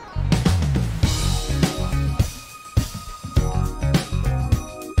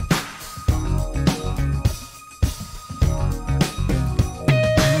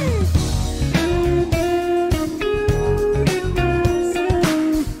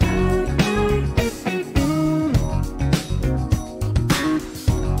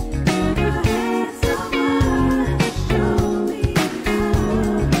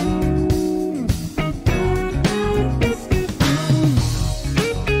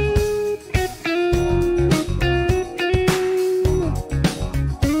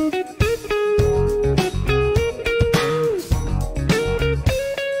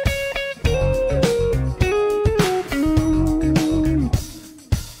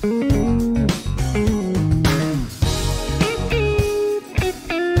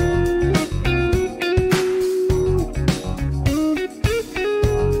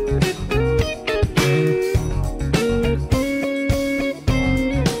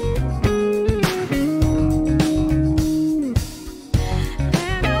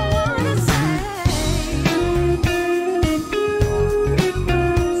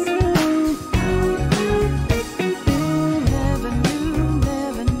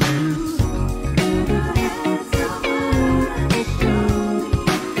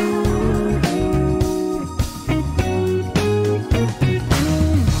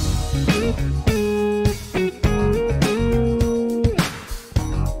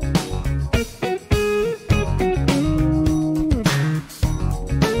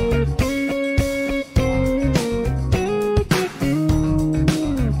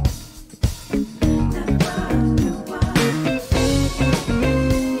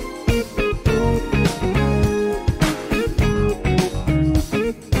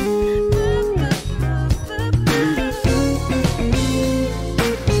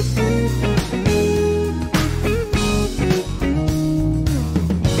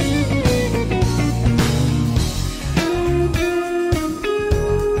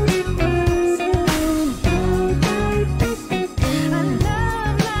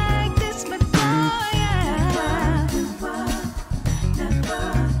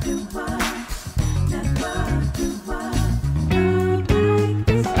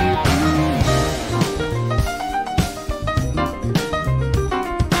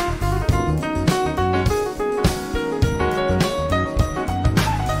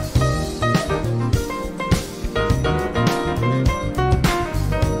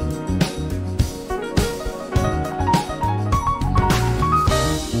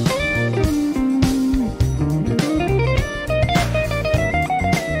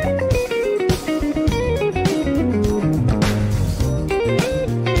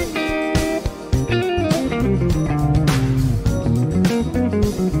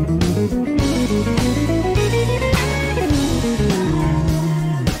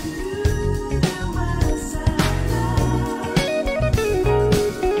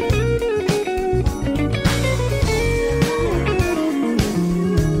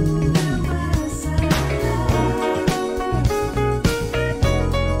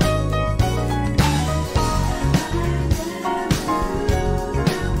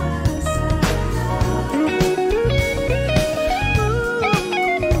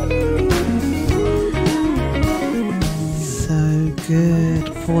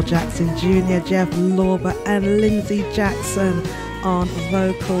 Paul Jackson Jr., Jeff Lorber and Lindsay Jackson on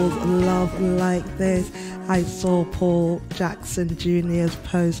vocals, Love Like This. I saw Paul Jackson Jr.'s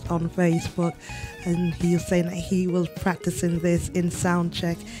post on Facebook and he was saying that he was practicing this in sound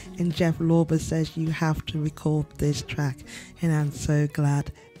check, and Jeff Lorber says you have to record this track, and I'm so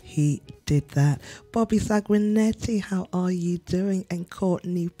glad he did that. Bobby Sagrinetti, how are you doing? And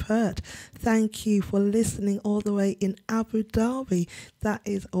Courtney Pert, thank you for listening all the way in Abu Dhabi. That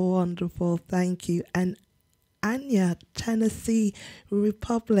is wonderful. Thank you. And Anya, Tennessee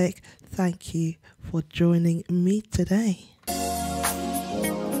Republic, thank you for joining me today.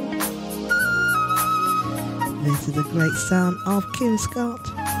 This is a great sound of Kim Scott,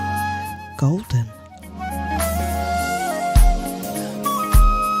 Golden.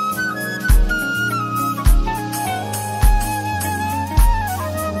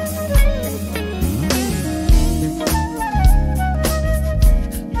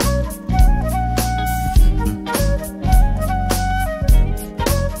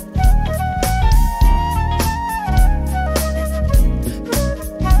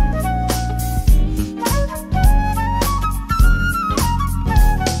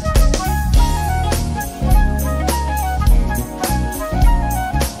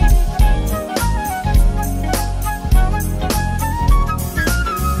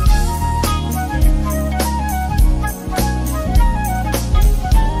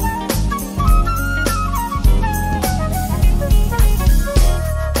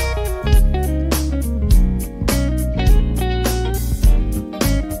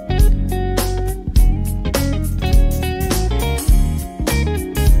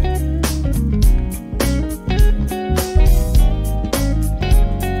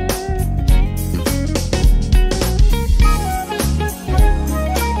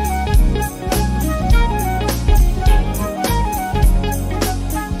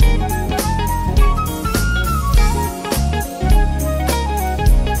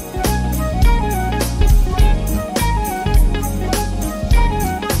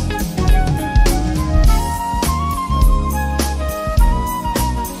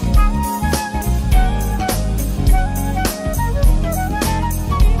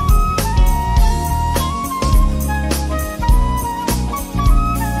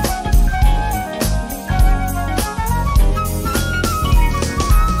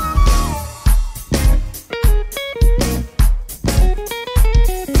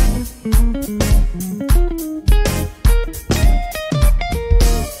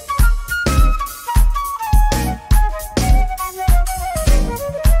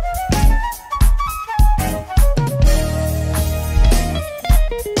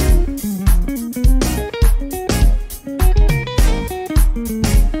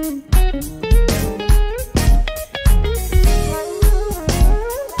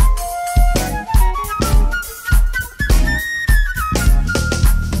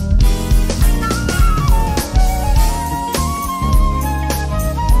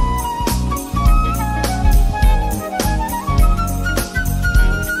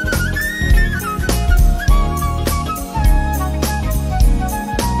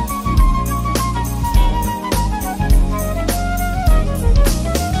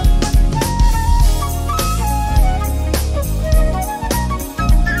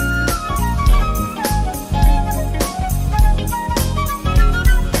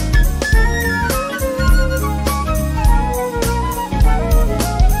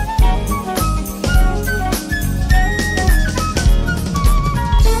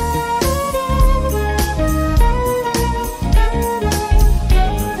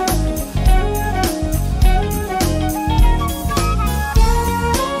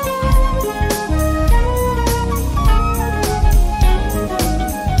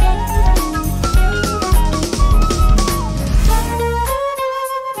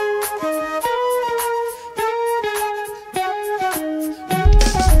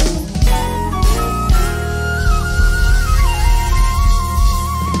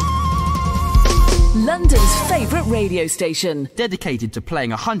 Radio station dedicated to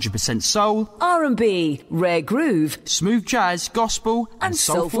playing 100% soul, R&B, rare groove, smooth jazz, gospel and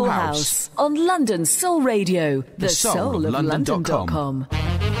soulful house. On London Soul Radio, the soul of London.com.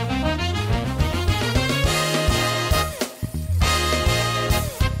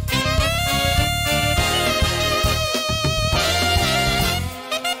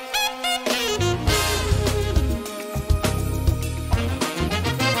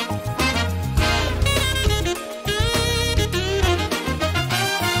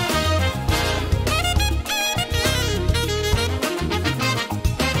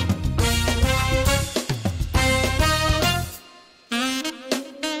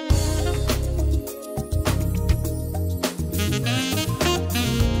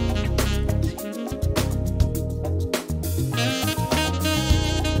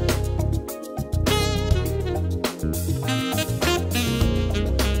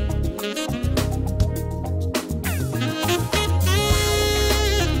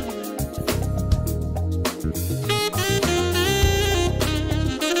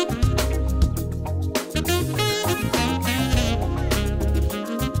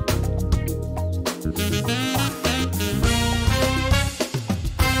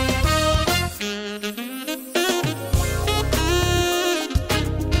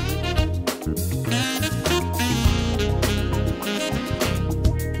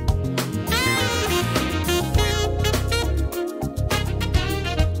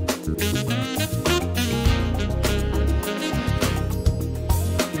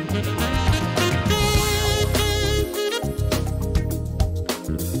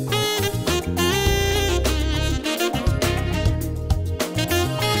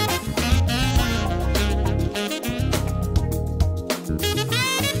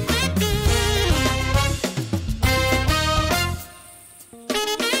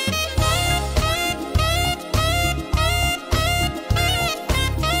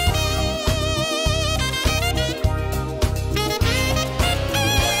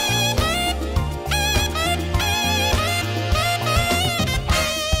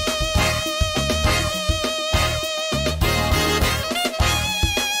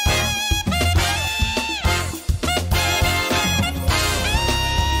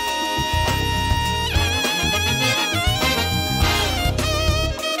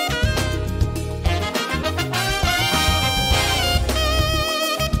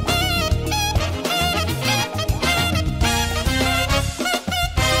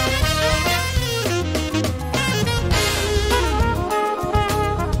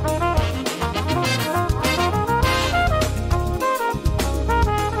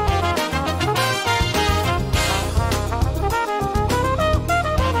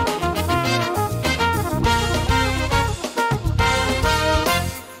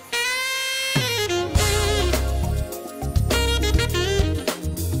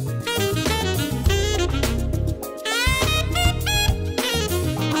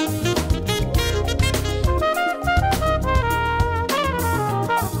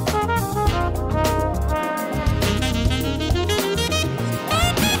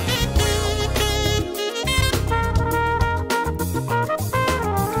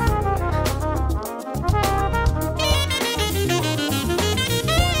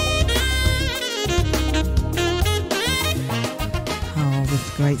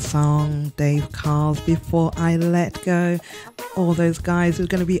 great song, Dave Carl's Before I Let Go. All those guys who are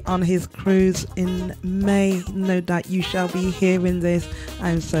going to be on his cruise in May, no doubt you shall be hearing this.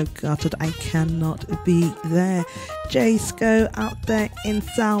 I'm so gutted I cannot be there. Jay Sco out there in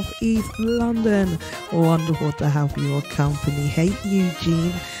South East London. Wonderful to have your company. Hey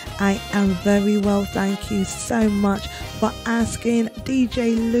Eugene, I am very well, thank you so much for asking.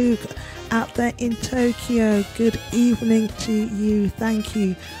 DJ Luke out there in Tokyo, good evening to you. Thank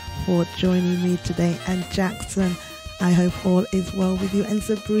you for joining me today. And Jackson, I hope all is well with you. And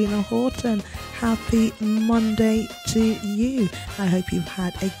Sabrina Horton, happy Monday to you. I hope you've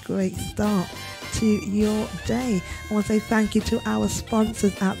had a great start to your day. I want to say thank you to our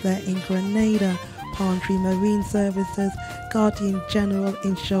sponsors out there in Grenada: Palm Tree Marine Services, Guardian General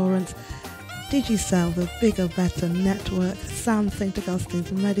Insurance, Digicel, the Bigger Better Network, Sam St.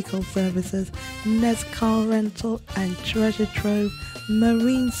 Augustine's Medical Services, Nez Car Rental, and Treasure Trove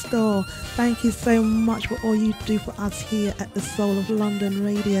Marine Store. Thank you so much for all you do for us here at the Soul of London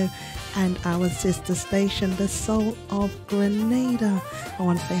Radio and our sister station, the Soul of Grenada. I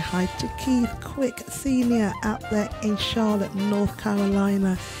want to say hi to Keith Quick Senior out there in Charlotte, North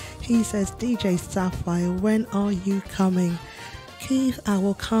Carolina. He says, DJ Sapphire, when are you coming? Keith, I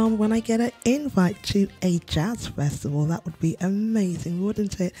will come when I get an invite to a jazz festival. That would be amazing,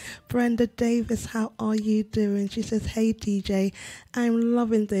 wouldn't it? Brenda Davis, how are you doing? She says, hey DJ, I'm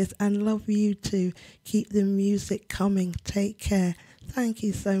loving this and love you too. Keep the music coming. Take care. Thank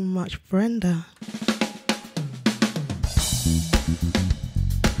you so much, Brenda.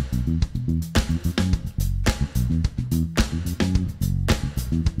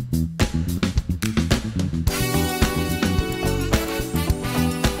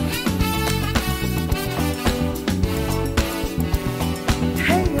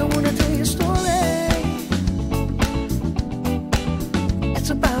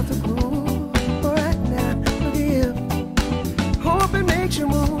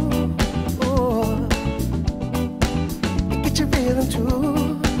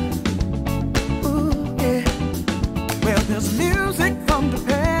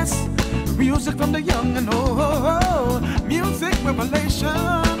 Music from the young and old, music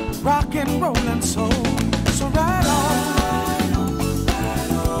revelation, rock and roll and soul. So right on,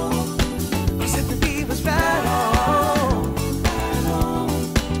 right on. I said the beat was right on, right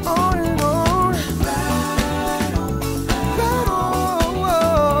on and on, right on, right on,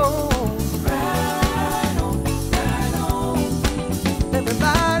 right on, right on.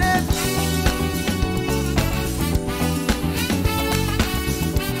 Everybody.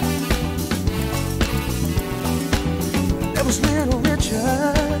 Little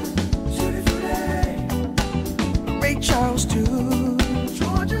Richard, Ray Charles too,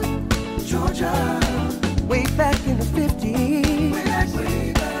 Georgia, way back in the 50s, way back.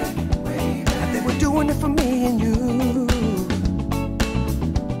 They were doing it for me and you.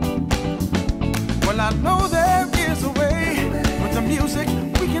 Well, I know there is a way with the music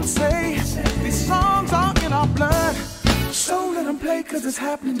we can say these songs are in our blood. So let them play, 'cause it's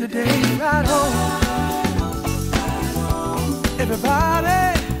happening today. Right on. Everybody,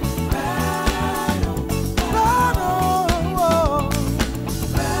 ride on, ride on,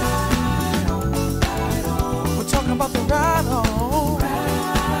 ride on, ride on. We're talking about the ride on,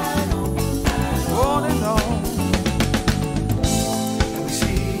 ride on, on and on. And we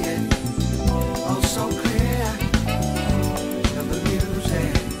see it all so clear of the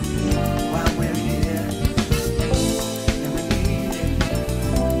music while we're here, and we need it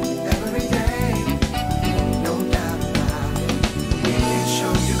every day. No doubt about it.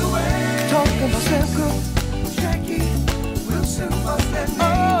 Show you the way. Talking about Sam Cooke, Jackie Wilson was their names.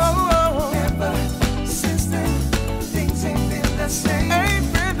 Ever since then, things ain't been the same. Ain't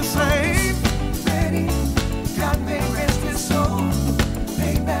been the same. Ready, God may rest his soul.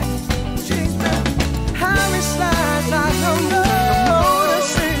 Payback, James Brown, Harry Styles, I don't know to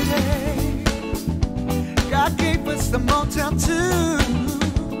say. God gave us the Motown too.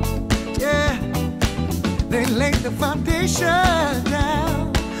 Yeah. They laid the foundation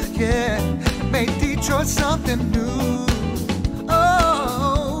down, yeah, made Detroit something new.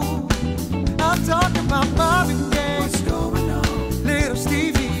 Oh, I'm talking about Marvin Gaye. What's going on? Little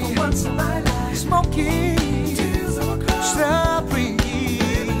Stevie. For once in my life. Smokey. Tears of a cloud. Stop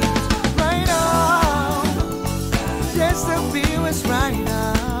breathing. Right on. Yes, the view is right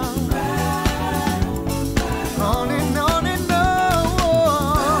now. On and on and on.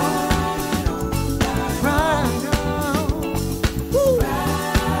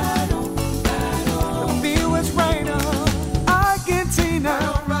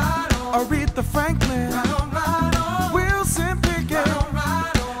 Aretha Franklin, Wilson Pickett,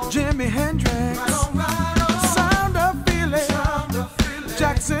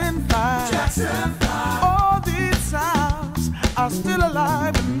 still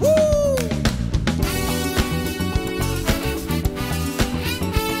alive. Woo!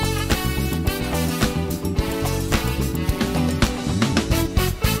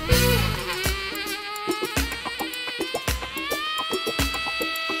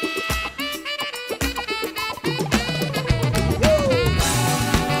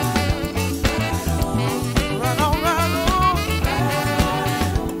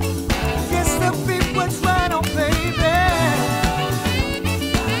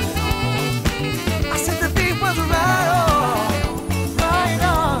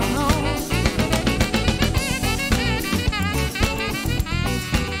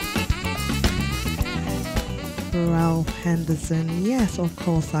 Henderson. Yes, of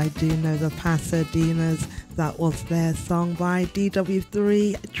course I do know the Pasadenas. That was their song by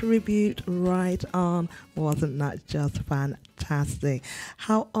DW3 Tribute. Right on. Wasn't that just fantastic?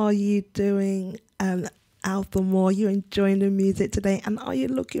 How are you doing? Altamore, you enjoying the music today, and are you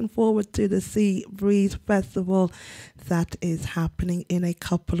looking forward to the Sea Breeze Festival that is happening in a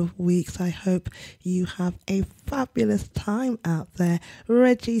couple of weeks? I hope you have a fabulous time out there.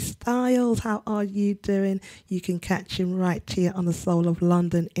 Reggie Styles, how are you doing? You can catch him right here on the Soul of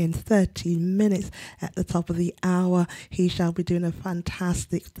London in 30 minutes at the top of the hour. He shall be doing a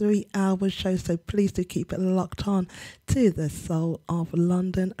fantastic 3-hour show, so please do keep it locked on to the Soul of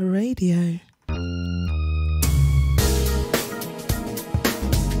London radio.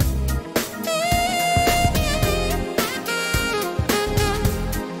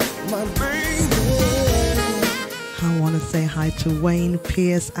 I want to say hi to Wayne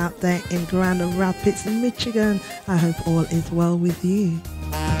Pierce out there in Grand Rapids, Michigan. I hope all is well with you.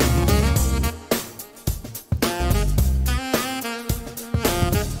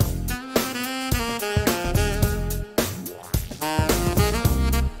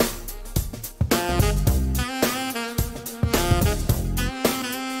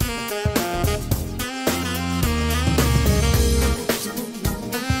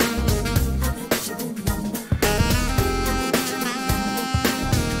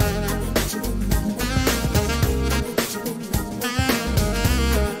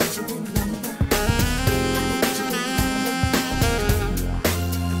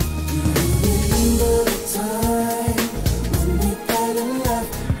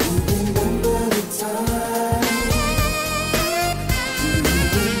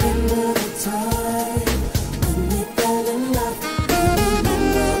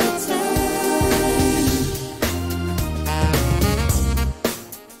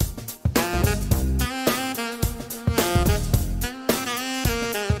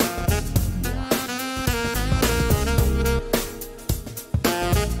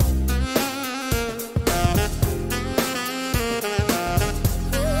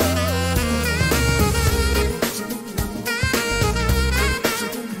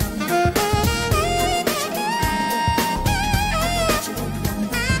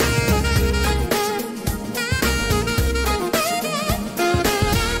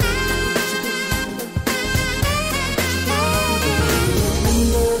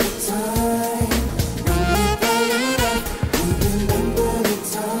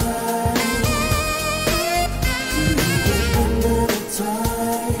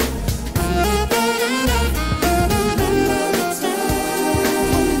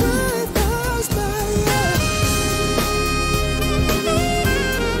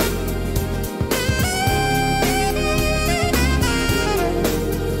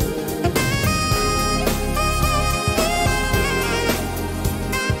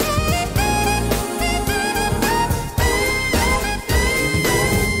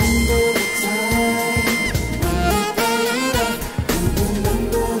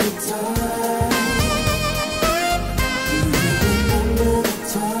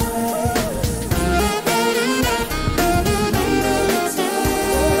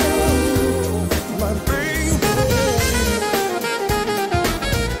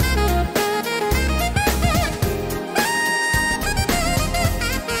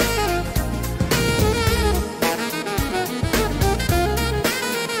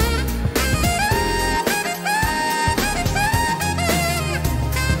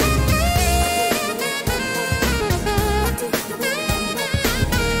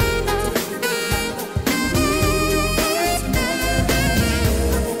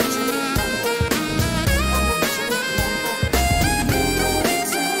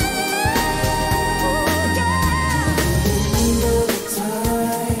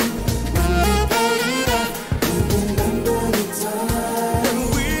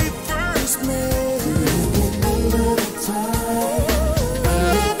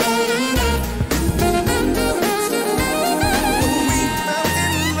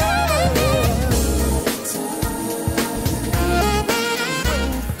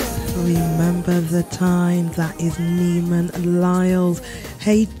 Remember the Time. That is Neiman Lyles.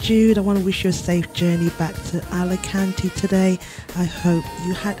 Hey Jude, I want to wish you a safe journey back to Alicante today. I hope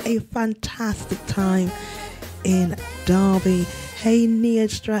you had a fantastic time in Derby. Hey Nia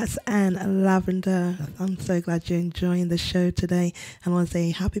Strats and Lavender, I'm so glad you're enjoying the show today. And I want to say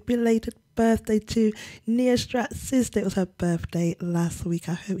happy belated birthday to Nia Strats' sister. It was her birthday last week.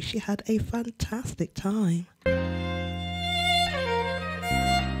 I hope she had a fantastic time.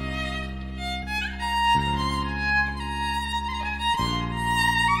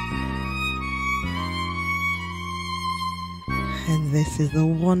 And this is the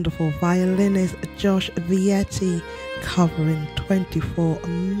wonderful violinist Josh Vietti covering 24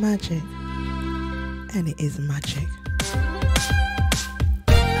 Magic. And it is magic.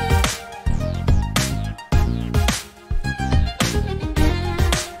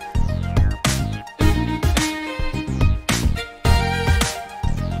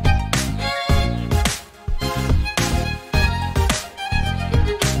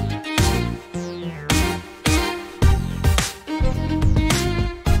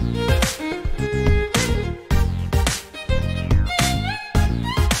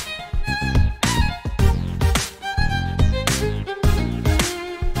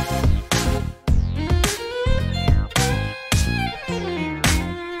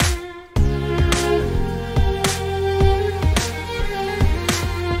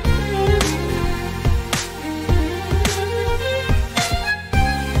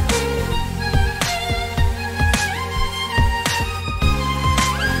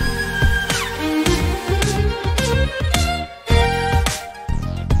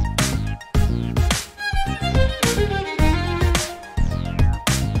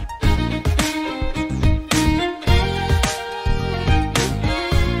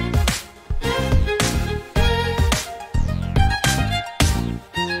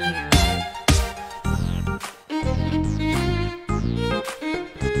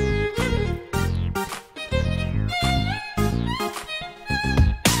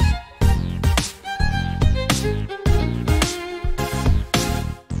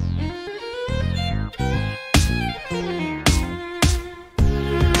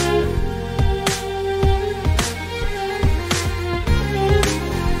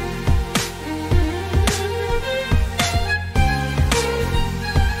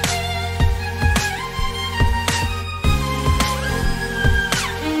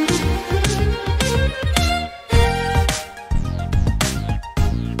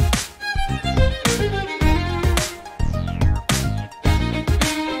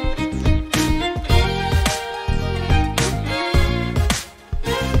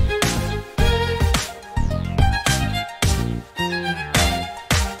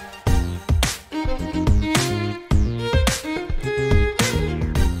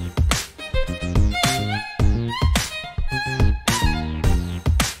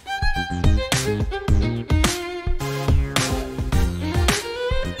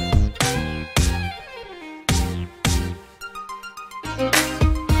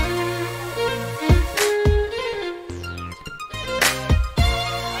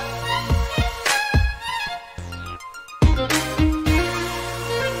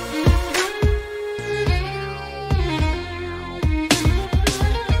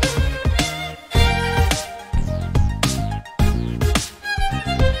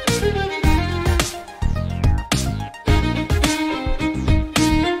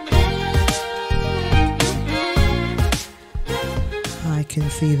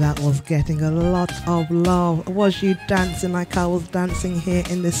 See, that was getting a lot of love. Was you dancing like I was dancing here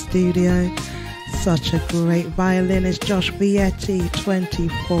in the studio? Such a great violinist, Josh Vietti,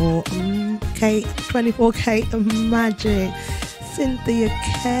 24K Magic. Cynthia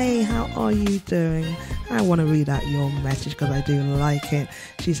K, how are you doing? I want to read out your message because I do like it.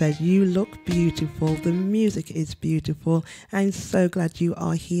 She says, you look beautiful. The music is beautiful. I'm so glad you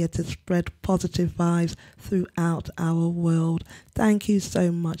are here to spread positive vibes throughout our world. Thank you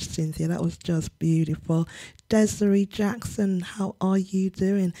so much, Cynthia. That was just beautiful. Desiree Jackson, how are you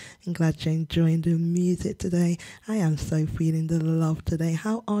doing? I'm glad you're enjoying the music today. I am so feeling the love today.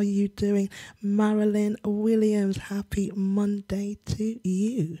 How are you doing? Marilyn Williams, happy Monday to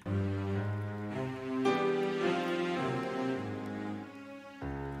you.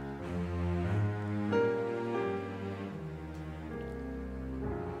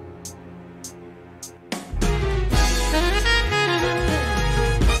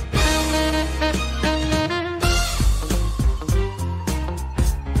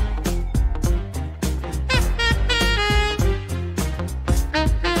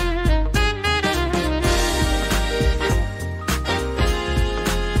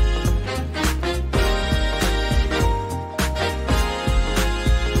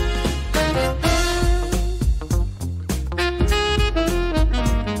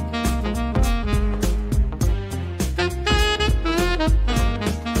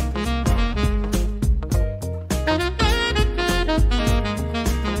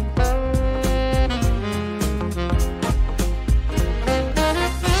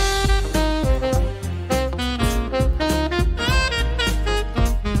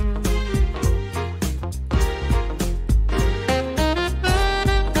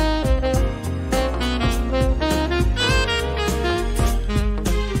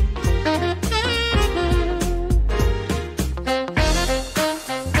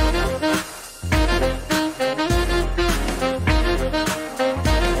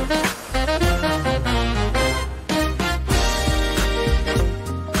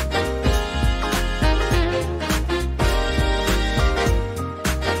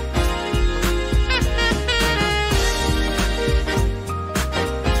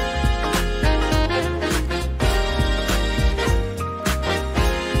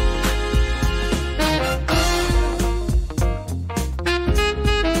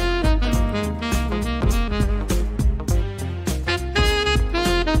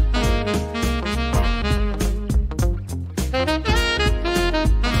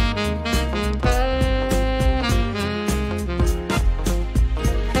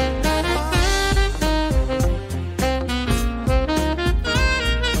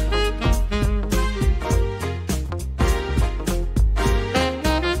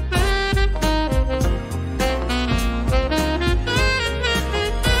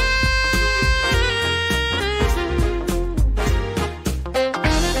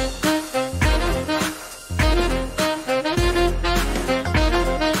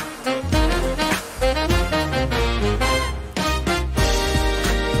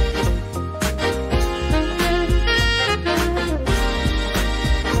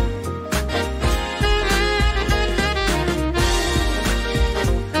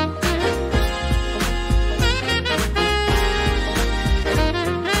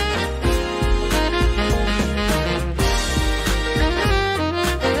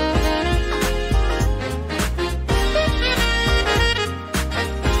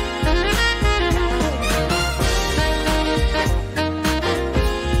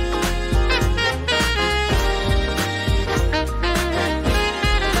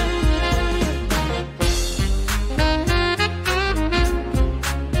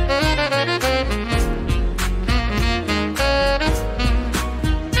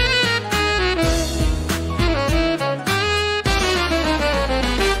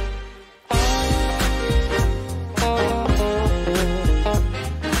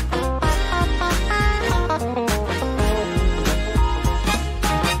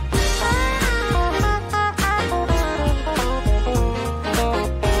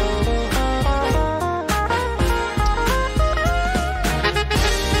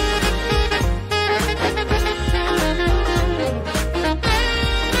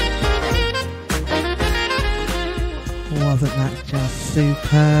 Wasn't that just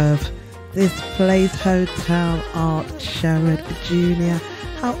superb? This Place Hotel Art Sherrod Jr.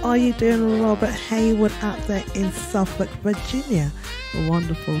 How are you doing, Robert Hayward out there in Suffolk, Virginia?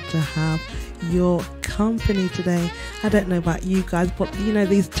 Wonderful to have your company today. I don't know about you guys, but you know,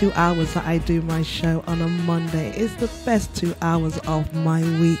 these 2 hours that I do my show on a Monday is the best 2 hours of my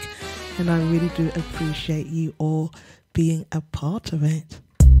week, and I really do appreciate you all being a part of it.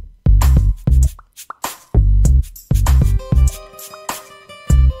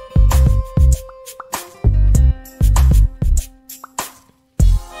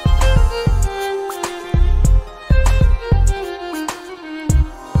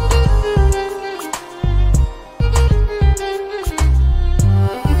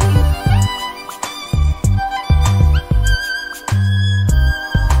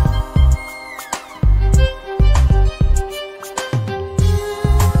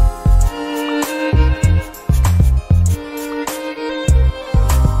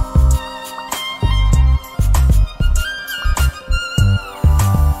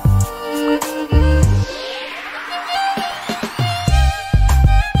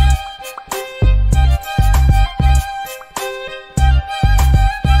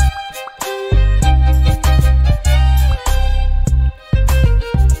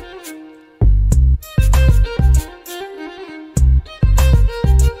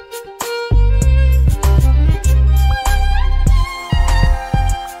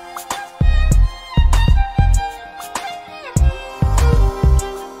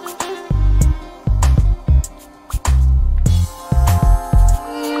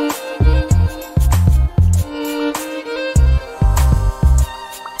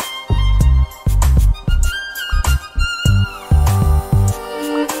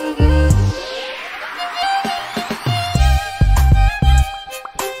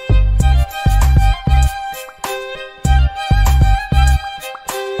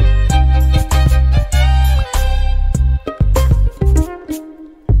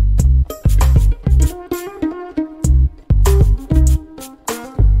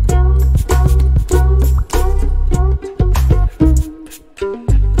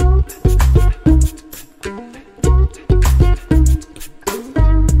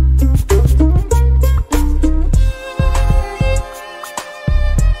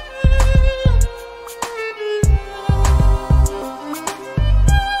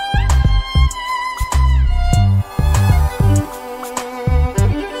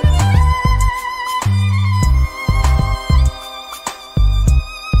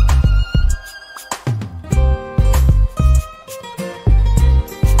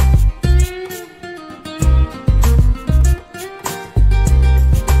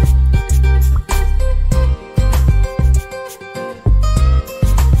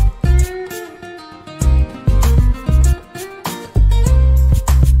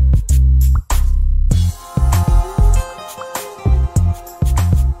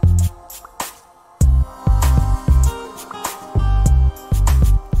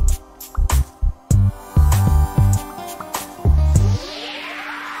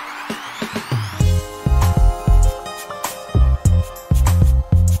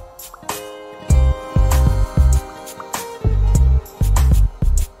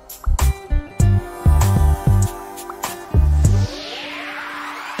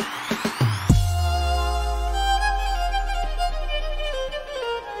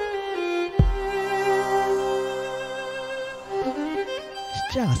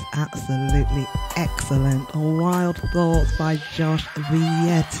 Just absolutely excellent. Wild Thoughts by Josh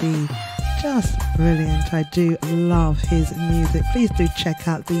Vietti. Just brilliant. I do love his music. Please do check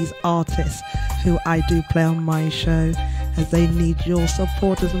out these artists who I do play on my show, as they need your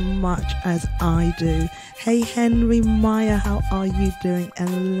support as much as I do. Hey Henry Meyer, how are you doing?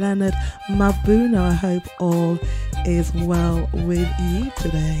 And Leonard Mabuno, I hope all is well with you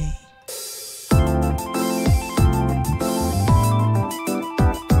today.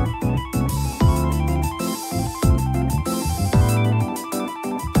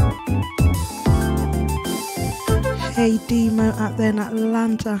 Hey Demo out there in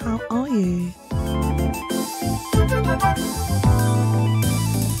Atlanta, how are you?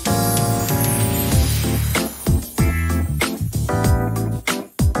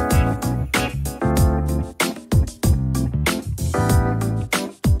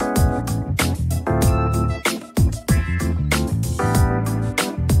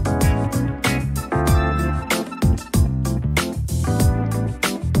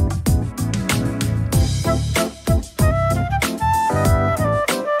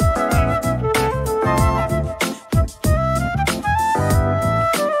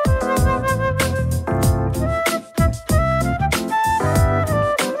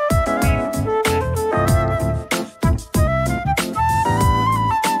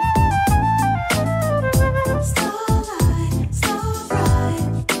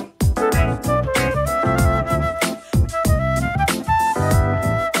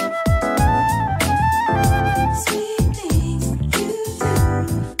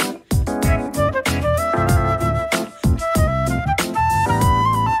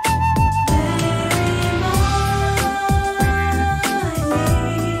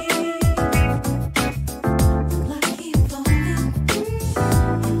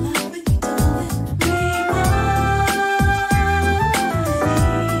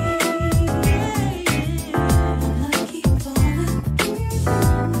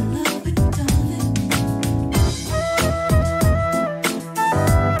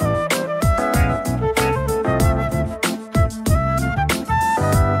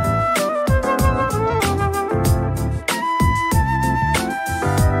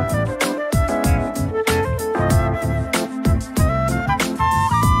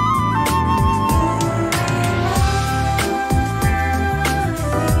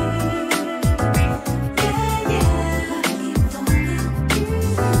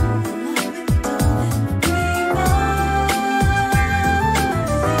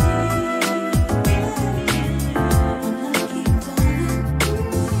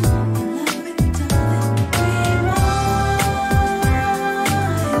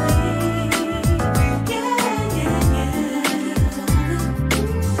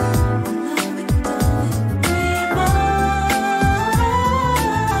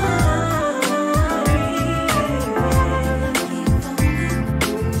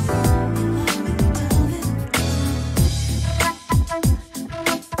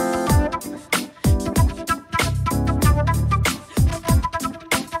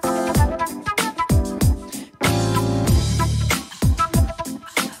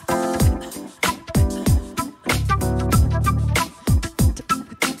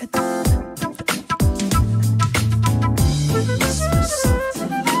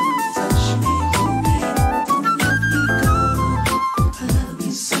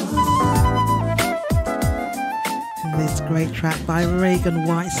 track by Reagan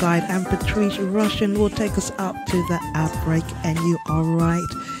Whiteside and Patrice Russian will take us up to the outbreak. And you are right,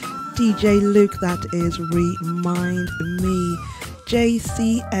 DJ Luke, that is Remind Me.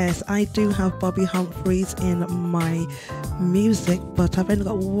 JCS, I do have Bobby Humphries in my music, but I've only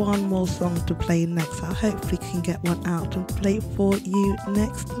got one more song to play next. So I hopefully can get one out and play it for you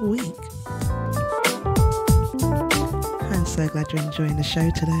next week. I'm so glad you're enjoying the show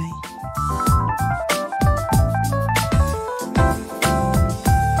today.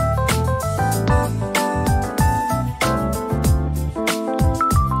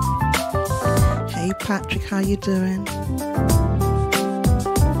 Hey Patrick, how you doing?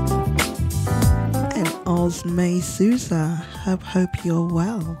 And Osmay Sousa, hope you're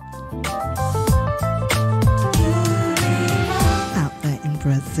well. Out there in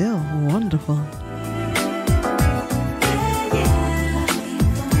Brazil, wonderful.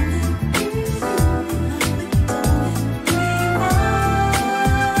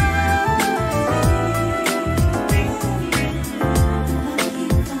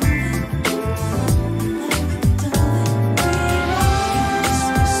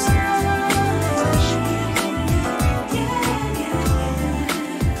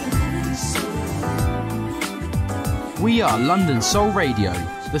 We are London Soul Radio,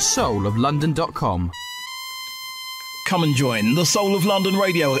 the soul of London.com. Come and join the Soul of London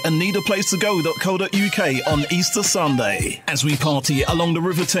Radio and need a place to go.co.uk on Easter Sunday as we party along the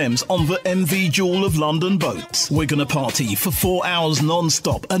River Thames on the MV Jewel of London boat. We're going to party for 4 hours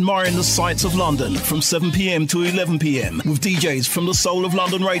non-stop, admiring the sights of London from 7 p.m. to 11 p.m. with DJs from the Soul of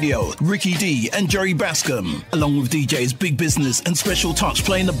London Radio, Ricky D and Jerry Bascom, along with DJs Big Business and Special Touch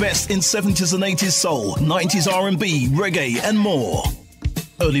playing the best in 70s and 80s soul, 90s R&B, reggae and more.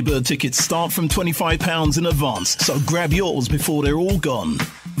 Early bird tickets start from £25 in advance, so grab yours before they're all gone.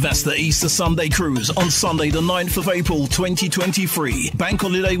 That's the Easter Sunday cruise on Sunday the 9th of April 2023. Bank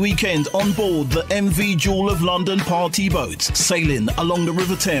holiday weekend on board the MV Jewel of London party boat, sailing along the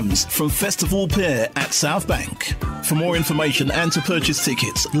River Thames from Festival Pier at South Bank. For more information and to purchase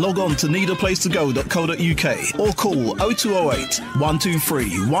tickets, log on to needaplacetogo.co.uk or call 0208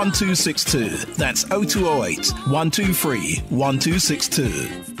 123 1262. That's 0208 123 1262.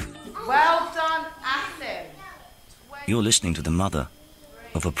 Well done, Asim. You're listening to the mother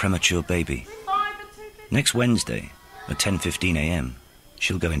of a premature baby. Next Wednesday at 10:15 a.m,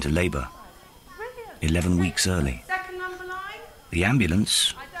 she'll go into labour. 11 weeks early. The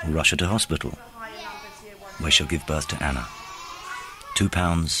ambulance will rush her to hospital, where she'll give birth to Anna. 2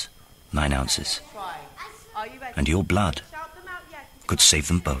 pounds, 9 ounces. And your blood could save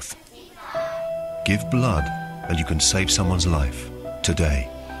them both. Give blood and you can save someone's life today.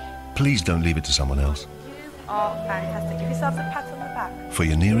 Please don't leave it to someone else. Oh, fantastic. Give yourselves a pat on the back. For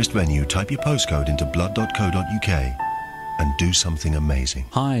your nearest venue, type your postcode into blood.co.uk and do something amazing.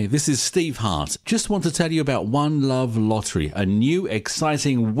 Hi, this is Steve Hart. Just want to tell you about One Love Lottery, a new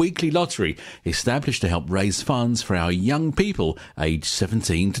exciting weekly lottery established to help raise funds for our young people aged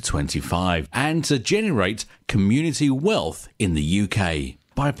 17 to 25 and to generate community wealth in the UK.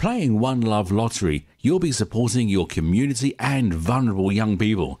 By playing One Love Lottery, you'll be supporting your community and vulnerable young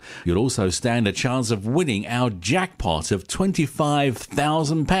people. You'll also stand a chance of winning our jackpot of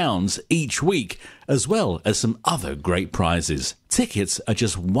 £25,000 each week, as well as some other great prizes. Tickets are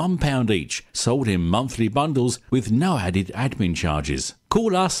just £1 each, sold in monthly bundles with no added admin charges.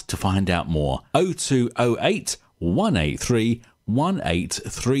 Call us to find out more. 0208 183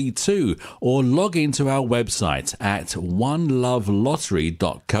 1832 or log into our website at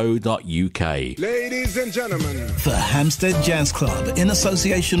onelovelottery.co.uk. Ladies and gentlemen, the Hampstead Jazz Club, in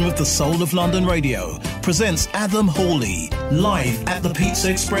association with the Soul of London Radio, presents Adam Hawley live at the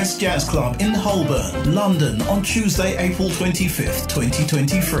Pizza Express Jazz Club in Holborn, London on Tuesday, April 25th,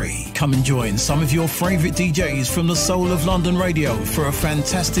 2023. Come and join some of your favourite DJs from the Soul of London Radio for a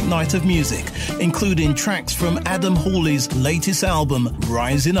fantastic night of music, including tracks from Adam Hawley's latest album,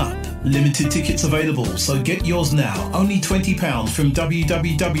 Rising Up. Limited tickets available, so get yours now. Only £20 from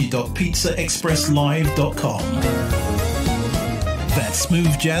www.pizzaexpresslive.com. That's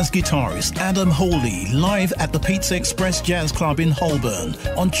smooth jazz guitarist Adam Hawley live at the Pizza Express Jazz Club in Holborn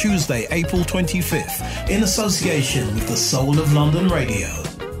on Tuesday, April 25th, in association with the Soul of London Radio.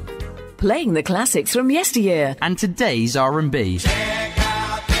 Playing the classics from yesteryear and today's R&B. Check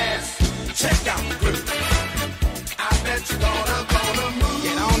out this, check out the group. I bet you're gonna move.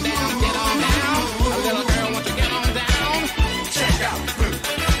 Get on down, get on down. A little girl wants to get on down. Check out the group.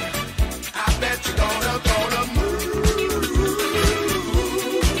 I bet you're gonna move.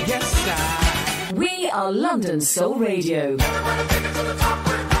 Yes, sir. We are London Soul Radio. Everybody take it to the top,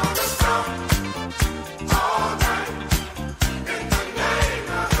 we're on the top. All night.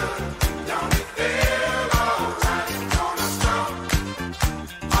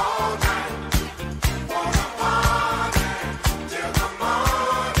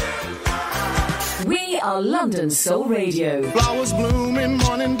 are London Soul Radio. Flowers bloom in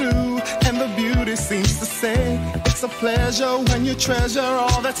morning dew, and the beauty seems to say, it's a pleasure when you treasure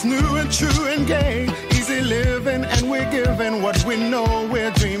all that's new and true and gay. Easy living, and we're giving what we know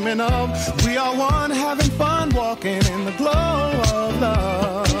we're dreaming of. We are one, having fun, walking in the glow of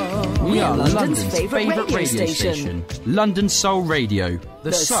love. We are London's London's favourite favourite radio station. London Soul Radio,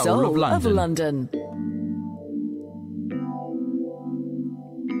 the soul of London. London.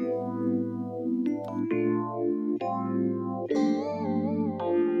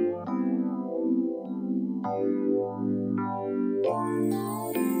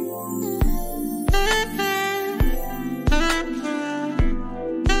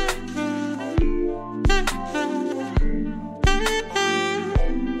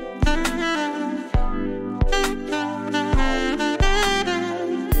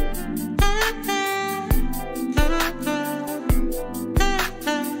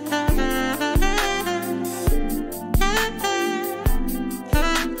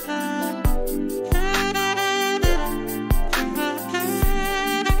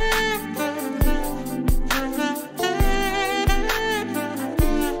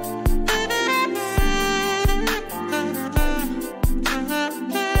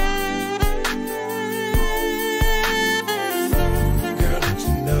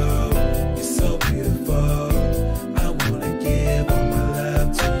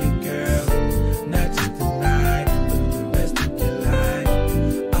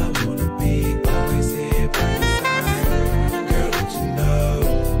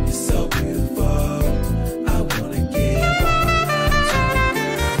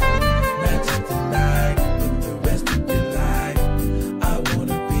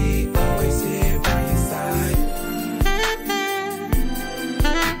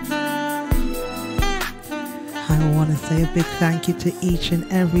 A big thank you to each and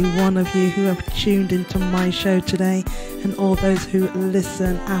every one of you who have tuned into my show today, and all those who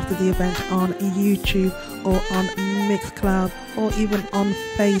listen after the event on YouTube or on Mixcloud or even on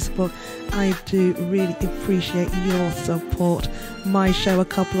Facebook. I do really appreciate your support. My show a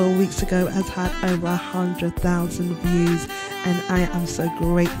couple of weeks ago has had over 100,000 views, and I am so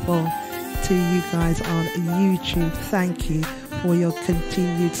grateful to you guys on YouTube. Thank you for your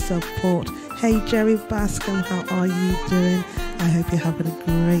continued support. Hey Jerry Bascom, how are you doing? I hope you're having a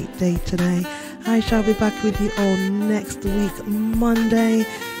great day today. I shall be back with you all next week, Monday,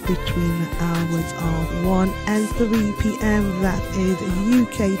 between the hours of 1 and 3 p.m. That is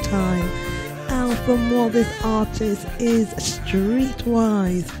UK time. And from what this artist is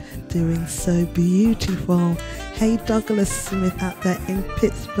Streetwise, doing so beautiful. Hey Douglas Smith out there in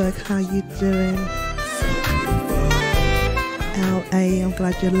Pittsburgh, how you doing? LA, I'm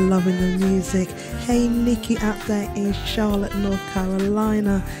glad you're loving the music. Hey Nikki out there in Charlotte, North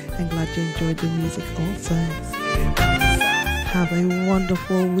Carolina, I'm glad you enjoyed the music also. Have a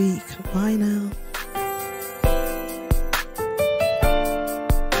wonderful week. Bye now.